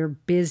where you're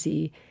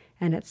busy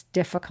and it's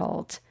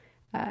difficult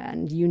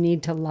and you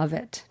need to love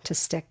it to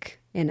stick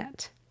in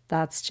it.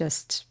 That's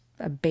just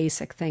a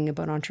basic thing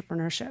about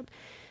entrepreneurship.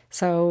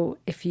 So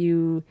if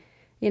you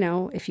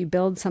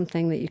build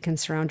something that you can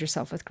surround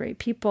yourself with great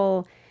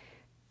people,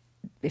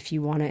 if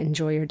you want to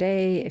enjoy your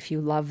day, if you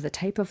love the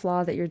type of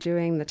law that you're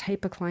doing, the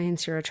type of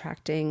clients you're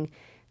attracting,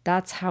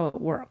 that's how it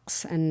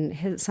works.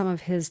 And some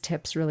of his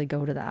tips really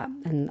go to that,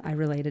 and I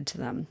related to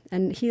them.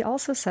 And he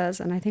also says,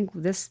 and I think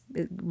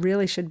it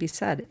really should be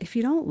said, if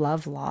you don't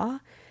love law,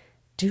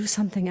 do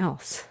something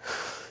else.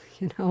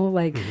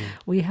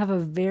 We have a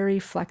very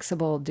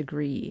flexible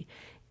degree.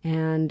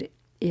 And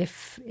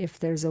if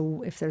there's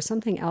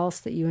something else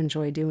that you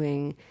enjoy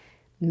doing,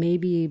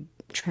 maybe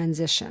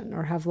transition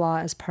or have law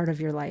as part of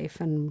your life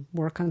and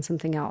work on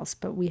something else.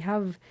 But we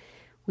have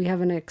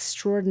an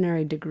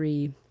extraordinary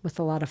degree with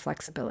a lot of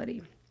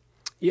flexibility.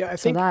 Yeah, I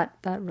think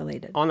that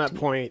related. On that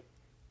point,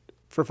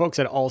 for folks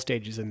at all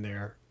stages in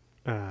their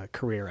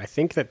career, I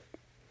think that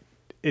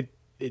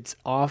it's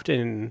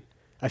often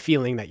a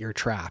feeling that you're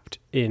trapped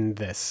in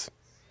this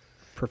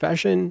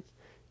profession,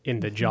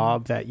 in the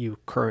job that you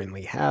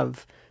currently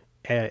have.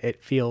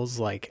 It feels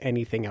like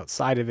anything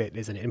outside of it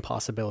is an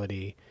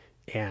impossibility,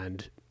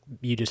 and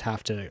you just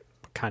have to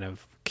kind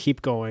of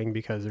keep going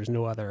because there's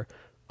no other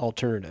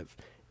alternative.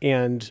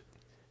 And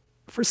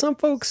for some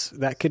folks,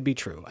 that could be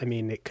true. I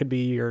mean, it could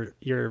be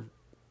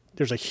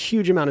there's a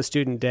huge amount of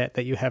student debt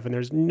that you have, and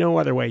there's no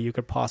other way you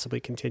could possibly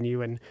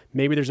continue. And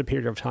maybe there's a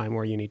period of time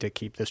where you need to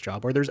keep this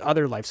job, or there's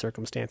other life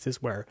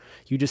circumstances where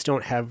you just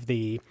don't have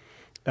the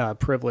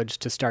privilege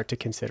to start to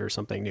consider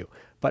something new.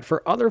 But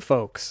for other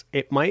folks,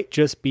 it might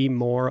just be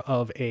more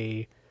of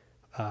a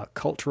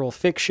cultural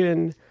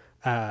fiction,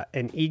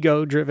 an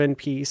ego-driven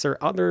piece, or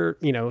other,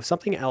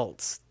 something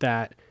else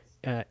that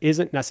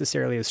isn't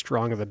necessarily as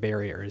strong of a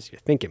barrier as you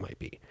think it might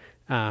be.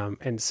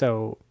 And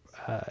so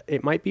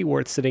it might be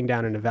worth sitting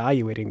down and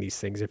evaluating these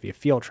things if you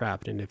feel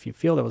trapped and if you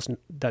feel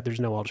that there's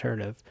no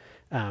alternative.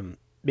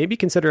 Maybe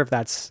consider if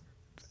that's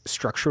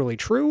structurally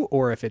true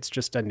or if it's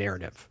just a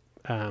narrative.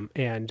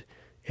 And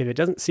if it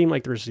doesn't seem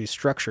like there's these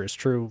structures,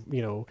 true,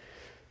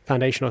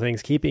 foundational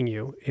things keeping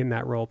you in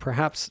that role,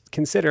 perhaps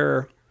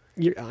consider,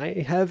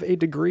 I have a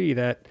degree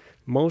that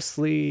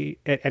mostly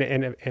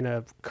and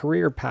a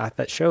career path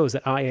that shows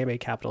that I am a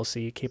capital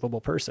C capable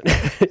person.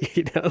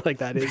 Like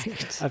that is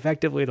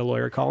effectively the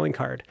lawyer calling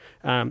card.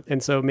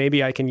 And so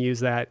maybe I can use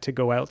that to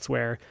go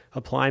elsewhere,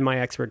 apply my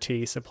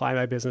expertise, apply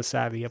my business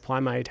savvy, apply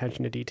my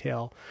attention to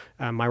detail,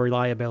 my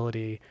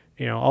reliability,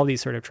 all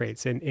these sort of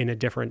traits in a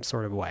different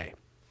sort of way.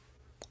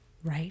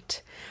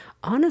 Right.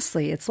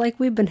 Honestly, it's like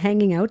we've been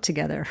hanging out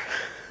together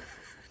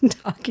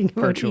talking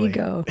about Virtually.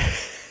 Ego.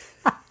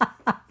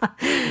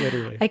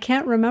 Literally. I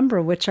can't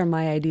remember which are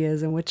my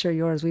ideas and which are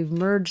yours. We've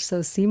merged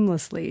so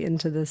seamlessly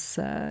into this,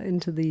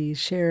 into the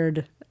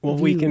shared Well,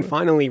 view. we can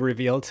finally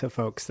reveal to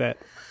folks that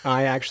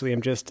I actually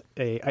am just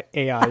a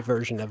AI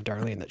version of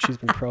Darlene that she's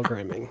been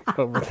programming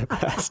over the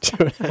past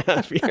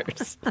 2.5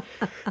 years.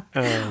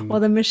 Well,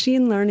 the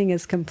machine learning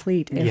is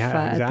complete if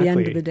at the end of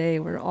exactly. the day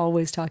we're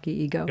always talking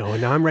ego. Oh,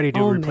 now I'm ready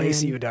to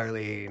replace man. you,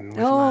 Darlene. With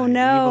Oh, my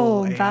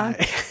no, evil AI.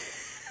 back.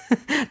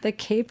 The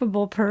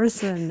capable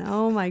person.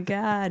 Oh my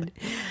God.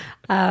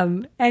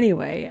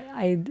 Anyway,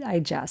 I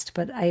jest,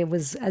 but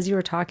as you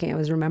were talking, I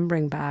was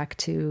remembering back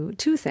to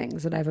two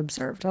things that I've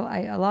observed.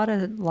 A lot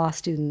of law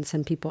students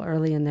and people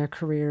early in their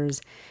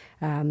careers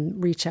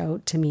reach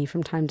out to me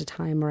from time to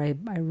time, or I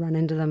run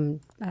into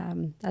them,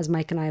 as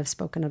Mike and I have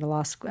spoken at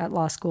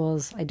law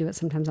schools. I do it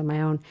sometimes on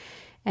my own.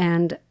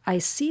 And I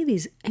see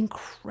these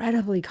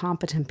incredibly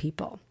competent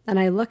people. And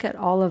I look at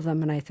all of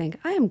them and I think,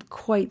 I am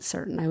quite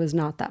certain I was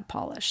not that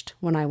polished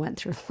when I went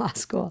through law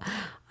school.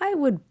 I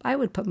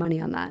would put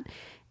money on that.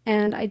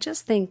 And I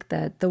just think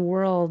that the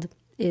world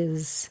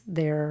is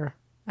there.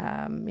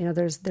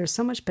 There's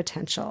so much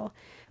potential,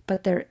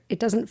 but it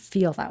doesn't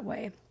feel that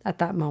way at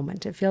that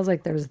moment. It feels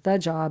like there's the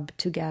job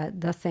to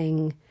get, the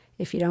thing.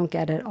 If you don't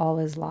get it, all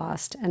is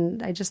lost.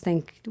 And I just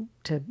think,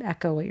 to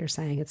echo what you're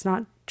saying, it's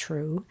not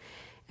true.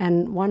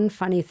 And one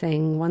funny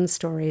thing, one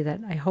story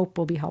that I hope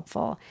will be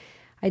helpful.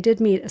 I did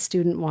meet a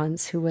student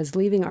once who was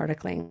leaving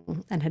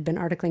articling and had been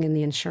articling in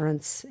the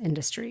insurance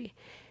industry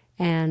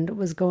and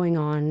was going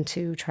on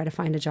to try to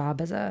find a job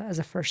as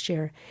a first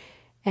year.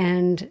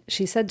 And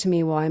she said to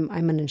me, well,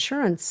 I'm an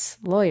insurance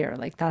lawyer.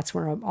 Like, that's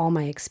where all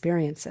my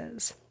experience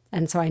is.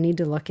 And so I need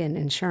to look in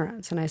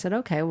insurance. And I said,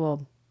 okay,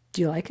 well,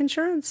 do you like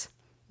insurance?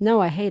 No,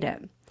 I hate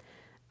it.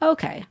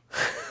 Okay.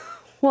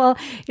 Well,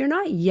 you're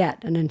not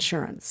yet an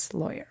insurance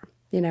lawyer.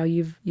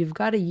 You've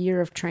got a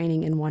year of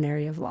training in one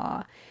area of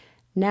law.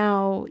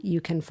 Now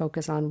you can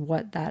focus on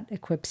what that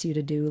equips you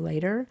to do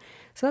later.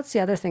 So that's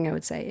the other thing I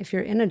would say. If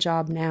you're in a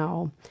job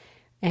now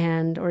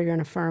or you're in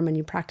a firm and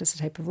you practice a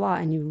type of law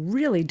and you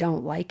really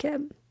don't like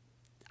it,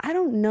 I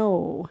don't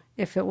know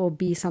if it will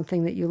be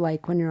something that you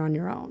like when you're on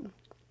your own,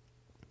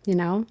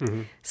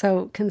 Mm-hmm.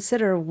 So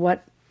consider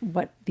what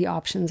the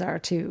options are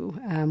too,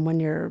 when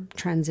you're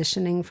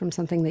transitioning from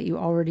something that you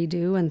already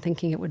do and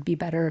thinking it would be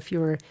better if you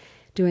were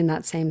doing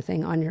that same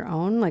thing on your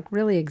own. Like,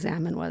 really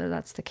examine whether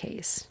that's the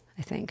case,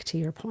 I think, to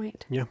your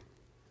point. Yeah.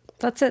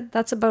 That's it.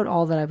 That's about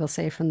all that I will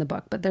say from the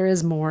book, but there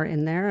is more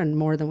in there and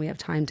more than we have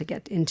time to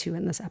get into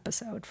in this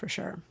episode, for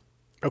sure.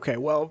 Okay.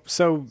 Well,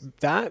 so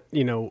that,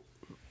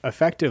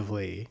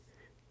 effectively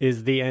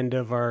is the end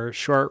of our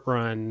short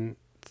run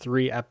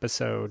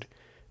 3-episode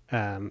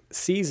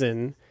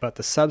season, but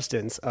the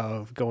substance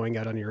of going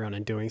out on your own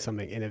and doing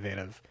something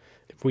innovative.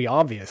 We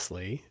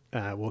obviously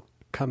will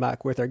come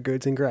back with our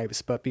goods and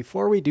gripes. But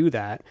before we do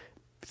that,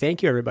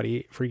 thank you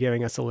everybody for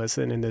giving us a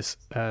listen in this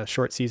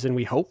short season.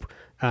 We hope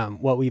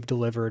what we've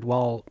delivered,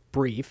 while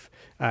brief,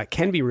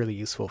 can be really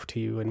useful to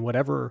you in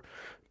whatever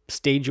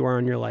stage you are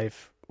in your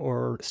life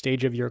or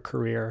stage of your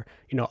career.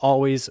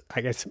 Always,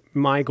 I guess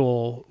my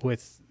goal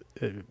with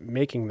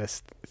making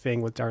this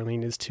thing with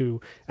Darlene is to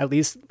at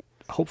least,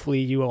 hopefully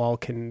you all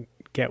can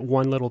get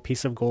one little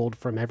piece of gold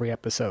from every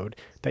episode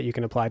that you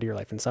can apply to your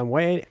life in some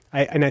way.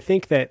 I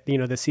think that,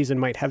 this season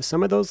might have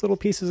some of those little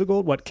pieces of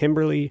gold. What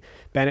Kimberly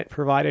Bennett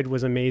provided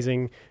was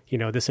amazing.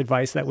 This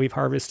advice that we've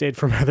harvested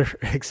from other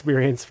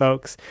experienced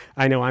folks,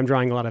 I know I'm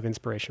drawing a lot of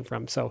inspiration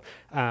from. So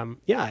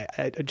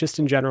just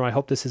in general, I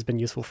hope this has been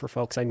useful for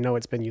folks. I know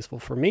it's been useful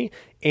for me,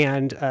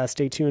 and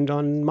stay tuned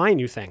on my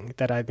new thing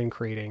that I've been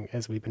creating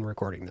as we've been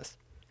recording this.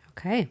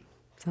 Okay.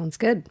 Sounds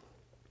good.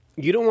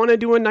 You don't want to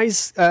do a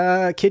nice,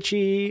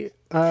 kitschy,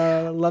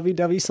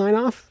 lovey-dovey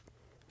sign-off?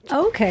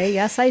 Okay,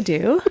 yes, I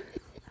do.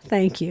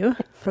 Thank you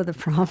for the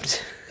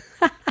prompt.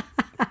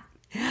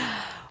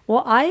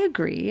 Well, I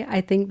agree. I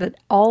think that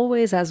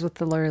always, as with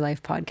the Lawyer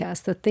Life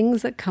podcast, the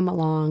things that come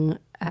along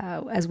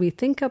as we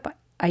think up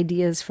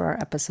ideas for our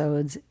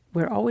episodes,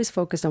 we're always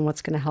focused on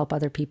what's going to help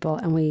other people,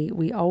 and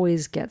we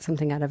always get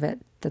something out of it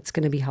that's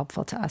going to be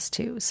helpful to us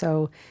too.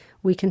 So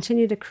we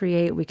continue to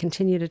create, we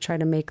continue to try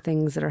to make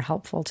things that are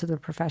helpful to the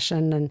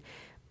profession and,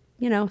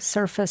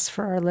 surface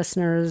for our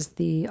listeners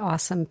the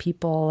awesome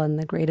people and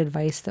the great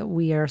advice that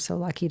we are so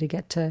lucky to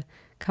get to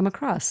come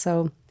across.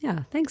 So yeah,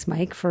 thanks,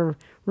 Mike, for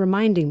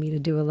reminding me to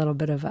do a little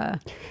bit of a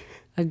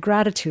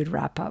gratitude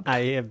wrap up. I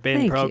have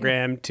been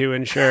programmed to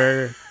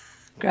ensure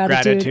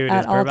gratitude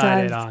is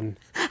provided on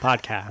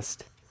podcast.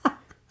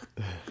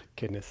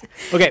 Goodness.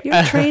 Okay.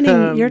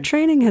 Your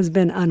training has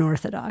been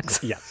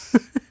unorthodox. Yes.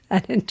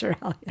 At Inter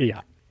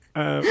Alia. Yeah.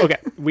 Okay.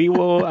 We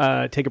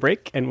will take a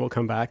break and we'll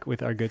come back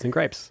with our goods and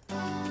gripes.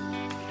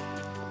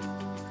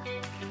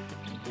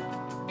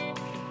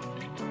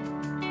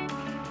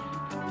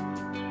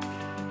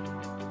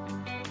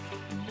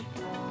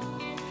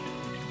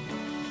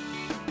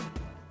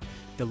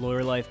 The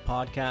Lawyer Life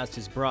podcast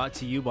is brought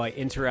to you by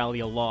Inter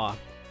Alia Law.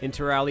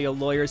 Inter Alia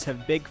lawyers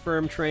have big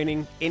firm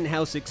training,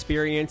 in-house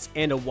experience,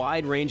 and a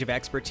wide range of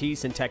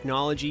expertise in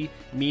technology,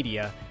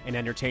 media, and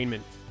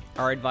entertainment.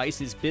 Our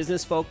advice is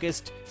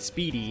business-focused,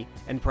 speedy,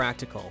 and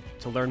practical.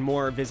 To learn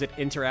more, visit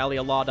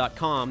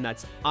interalialaw.com.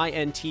 That's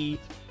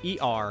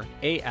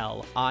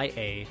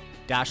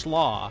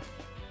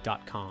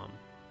interaliaa-law.com.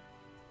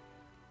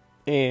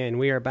 And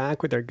we are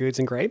back with our goods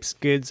and gripes.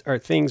 Goods are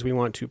things we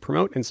want to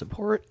promote and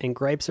support, and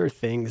gripes are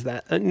things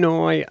that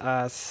annoy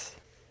us.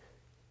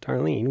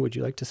 Darlene, would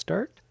you like to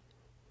start?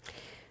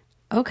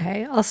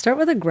 Okay, I'll start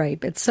with a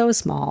gripe. It's so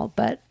small,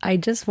 but I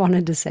just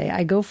wanted to say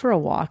I go for a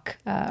walk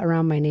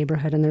around my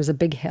neighborhood, and there's a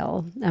big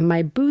hill, and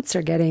my boots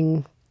are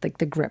getting, like,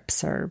 the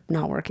grips are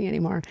not working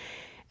anymore.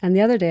 And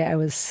the other day I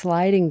was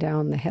sliding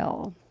down the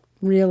hill,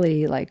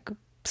 really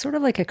sort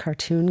of like a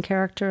cartoon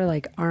character,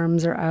 like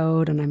arms are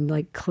out and I'm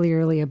like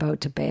clearly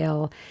about to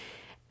bail.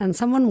 And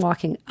someone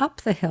walking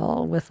up the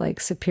hill with like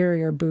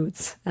superior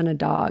boots and a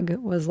dog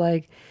was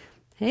like,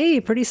 "Hey,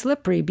 pretty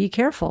slippery, be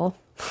careful."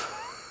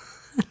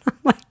 And I'm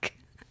like,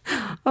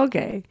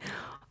 okay,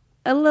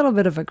 a little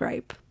bit of a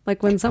gripe.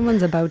 Like when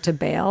someone's about to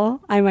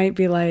bail, I might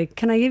be like,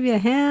 "Can I give you a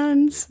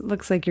hand?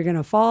 Looks like you're going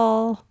to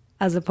fall,"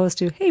 as opposed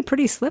to, "Hey,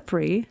 pretty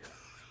slippery,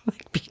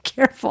 like be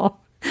careful."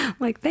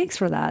 Like, thanks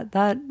for that.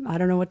 I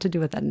don't know what to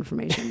do with that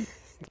information.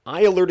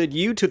 I alerted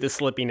you to the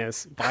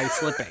slippiness by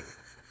slipping.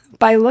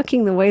 By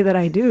looking the way that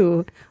I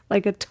do,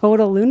 like a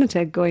total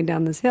lunatic going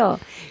down this hill.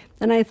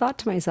 And I thought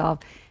to myself,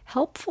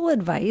 helpful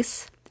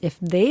advice if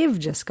they've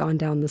just gone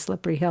down the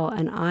slippery hill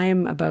and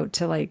I'm about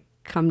to like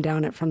come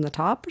down it from the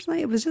top or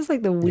something. It was just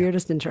like the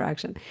weirdest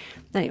interaction.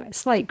 Anyway,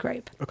 slight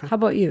gripe. Okay. How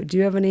about you? Do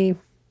you have any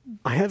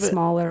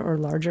smaller or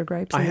larger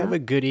gripes? I have a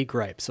goody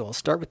gripe. So I'll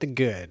start with the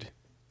good,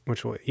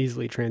 which will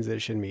easily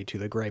transition me to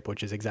the gripe,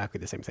 which is exactly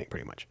the same thing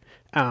pretty much.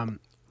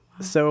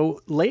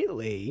 So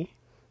lately,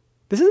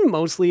 this is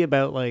mostly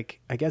about like,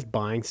 I guess,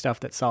 buying stuff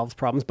that solves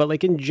problems. But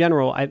like in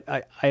general,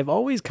 I've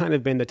always kind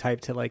of been the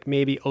type to like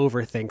maybe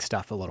overthink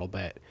stuff a little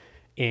bit.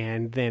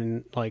 And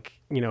then like,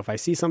 if I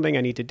see something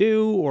I need to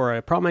do or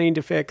a problem I need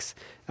to fix,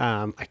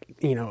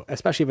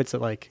 especially if it's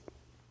like,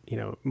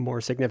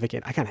 more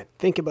significant, I kind of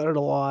think about it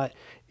a lot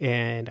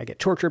and I get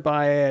tortured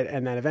by it.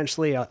 And then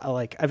eventually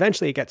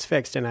eventually it gets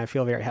fixed and I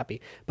feel very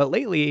happy. But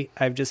lately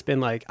I've just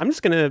been like, I'm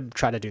just going to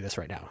try to do this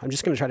right now. I'm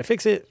just going to try to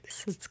fix it.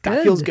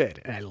 That feels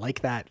good. And I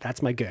like that.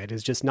 That's my good,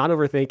 is just not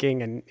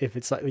overthinking. And if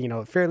it's like,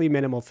 a fairly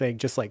minimal thing,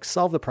 just like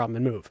solve the problem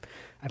and move.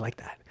 I like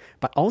that.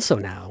 But also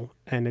now,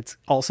 and it's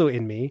also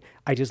in me,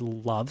 I just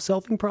love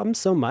solving problems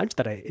so much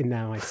that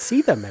now I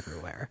see them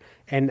everywhere.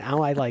 And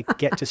now I like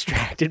get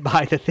distracted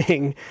by the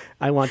thing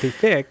I want to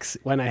fix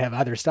when I have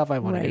other stuff I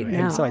want to do.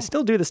 And so I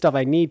still do the stuff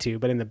I need to,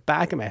 but in the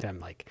back of my head, I'm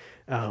like,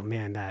 oh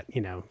man, that,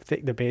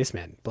 the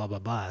basement, blah, blah,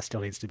 blah,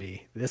 still needs to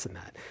be this and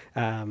that.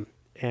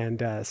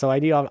 So I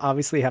do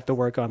obviously have to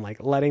work on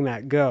like letting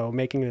that go,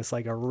 making this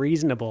like a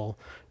reasonable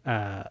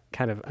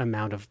kind of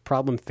amount of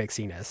problem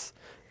fixiness.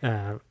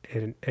 And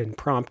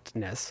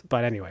promptness.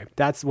 But anyway,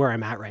 that's where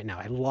I'm at right now.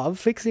 I love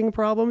fixing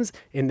problems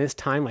in this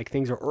time. Like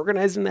things are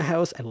organized in the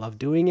house. I love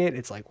doing it.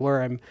 It's like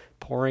where I'm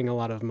pouring a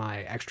lot of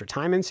my extra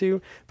time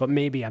into, but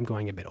maybe I'm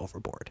going a bit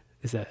overboard.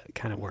 Is that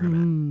kind of where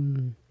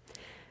I'm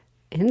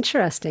at?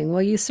 Interesting.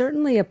 Well, you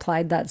certainly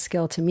applied that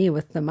skill to me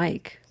with the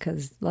mic,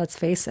 because let's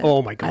face it.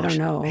 Oh my gosh. I don't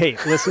know. Hey,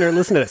 listener,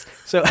 listen to this.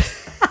 So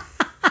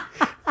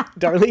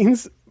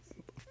Darlene's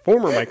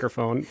former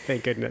microphone,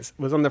 thank goodness,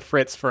 was on the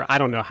fritz for I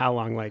don't know how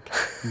long, like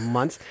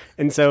months.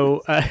 And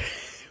so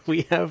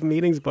we have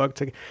meetings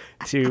booked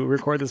to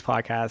record this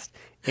podcast.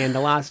 And the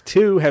last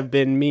two have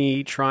been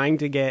me trying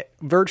to get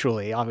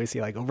virtually,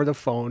 obviously, like over the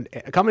phone,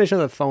 a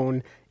combination of the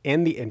phone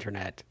and the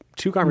internet,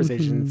 two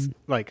conversations,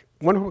 like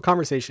one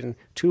conversation,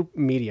 two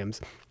mediums,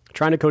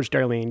 trying to coach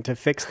Darlene to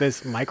fix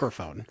this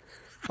microphone.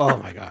 Oh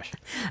my gosh.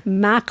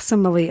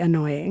 Maximally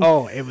annoying.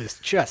 Oh, it was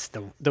just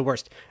the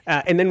worst.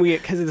 And then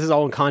because this is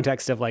all in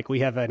context of like, we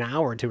have an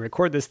hour to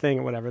record this thing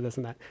or whatever, this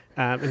and that.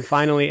 And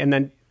finally, and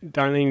then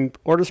Darlene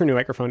orders her new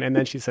microphone, and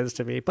then she says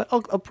to me, but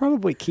I'll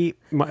probably keep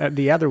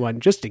the other one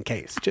just in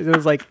case. It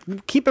was like,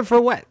 keep it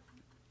for what?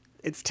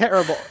 It's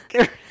terrible.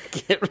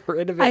 Get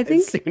rid of it. I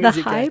think as soon the as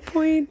you high can.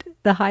 point,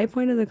 the high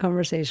point of the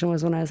conversation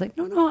was when I was like,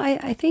 no,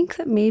 I think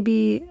that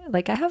maybe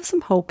like I have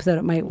some hope that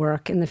it might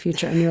work in the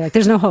future. And you're like,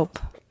 there's no hope.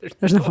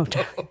 There's no hope.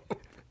 Darlene.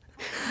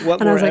 What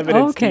And I more was like,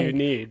 evidence do okay. you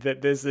need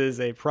that this is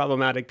a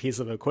problematic piece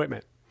of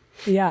equipment?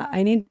 Yeah,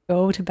 I need to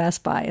go to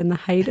Best Buy in the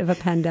height of a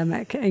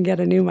pandemic and get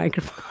a new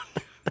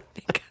microphone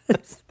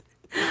because,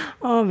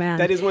 oh man.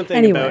 That is one thing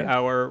Anyway, about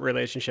our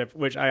relationship,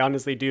 which I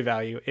honestly do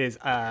value, is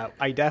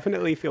I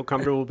definitely feel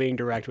comfortable being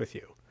direct with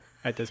you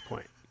at this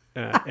point.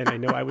 And I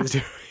know I was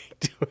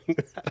doing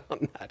that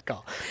on that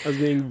call. I was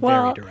being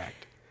very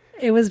direct.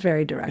 it was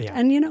very direct. Yeah.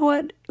 And you know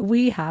what?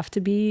 We have to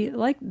be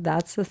like,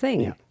 that's the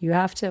thing. Yeah. You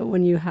have to,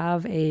 when you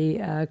have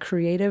a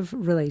creative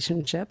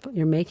relationship,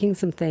 you're making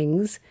some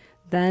things,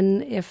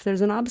 then if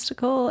there's an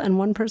obstacle and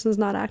one person's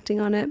not acting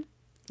on it,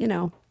 you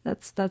know,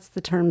 that's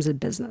the terms of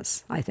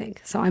business, I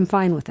think. So I'm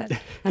fine with it.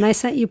 And I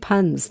sent you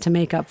puns to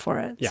make up for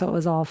it. Yeah. So it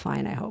was all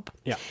fine, I hope.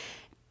 Yeah.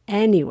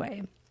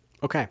 Anyway,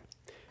 Okay.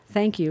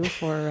 thank you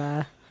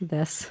for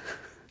this.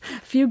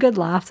 A few good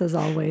laughs as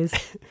always.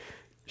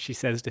 She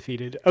says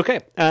defeated. Okay.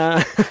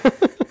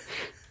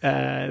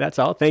 That's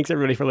all. Thanks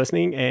everybody for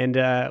listening.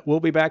 And we'll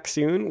be back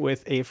soon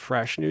with a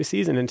fresh new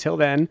season. Until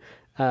then,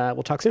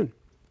 we'll talk soon.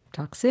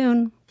 Talk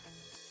soon.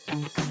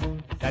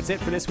 That's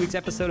it for this week's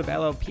episode of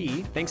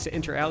LLP. Thanks to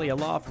Inter Alia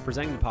Law for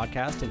presenting the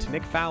podcast and to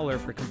Nick Fowler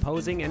for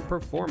composing and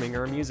performing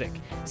our music.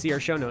 See our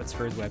show notes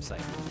for his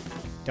website.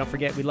 Don't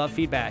forget, we love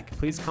feedback.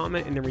 Please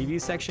comment in the review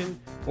section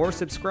or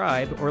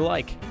subscribe or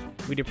like.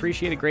 We'd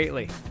appreciate it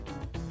greatly.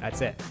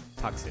 That's it.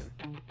 Talk soon.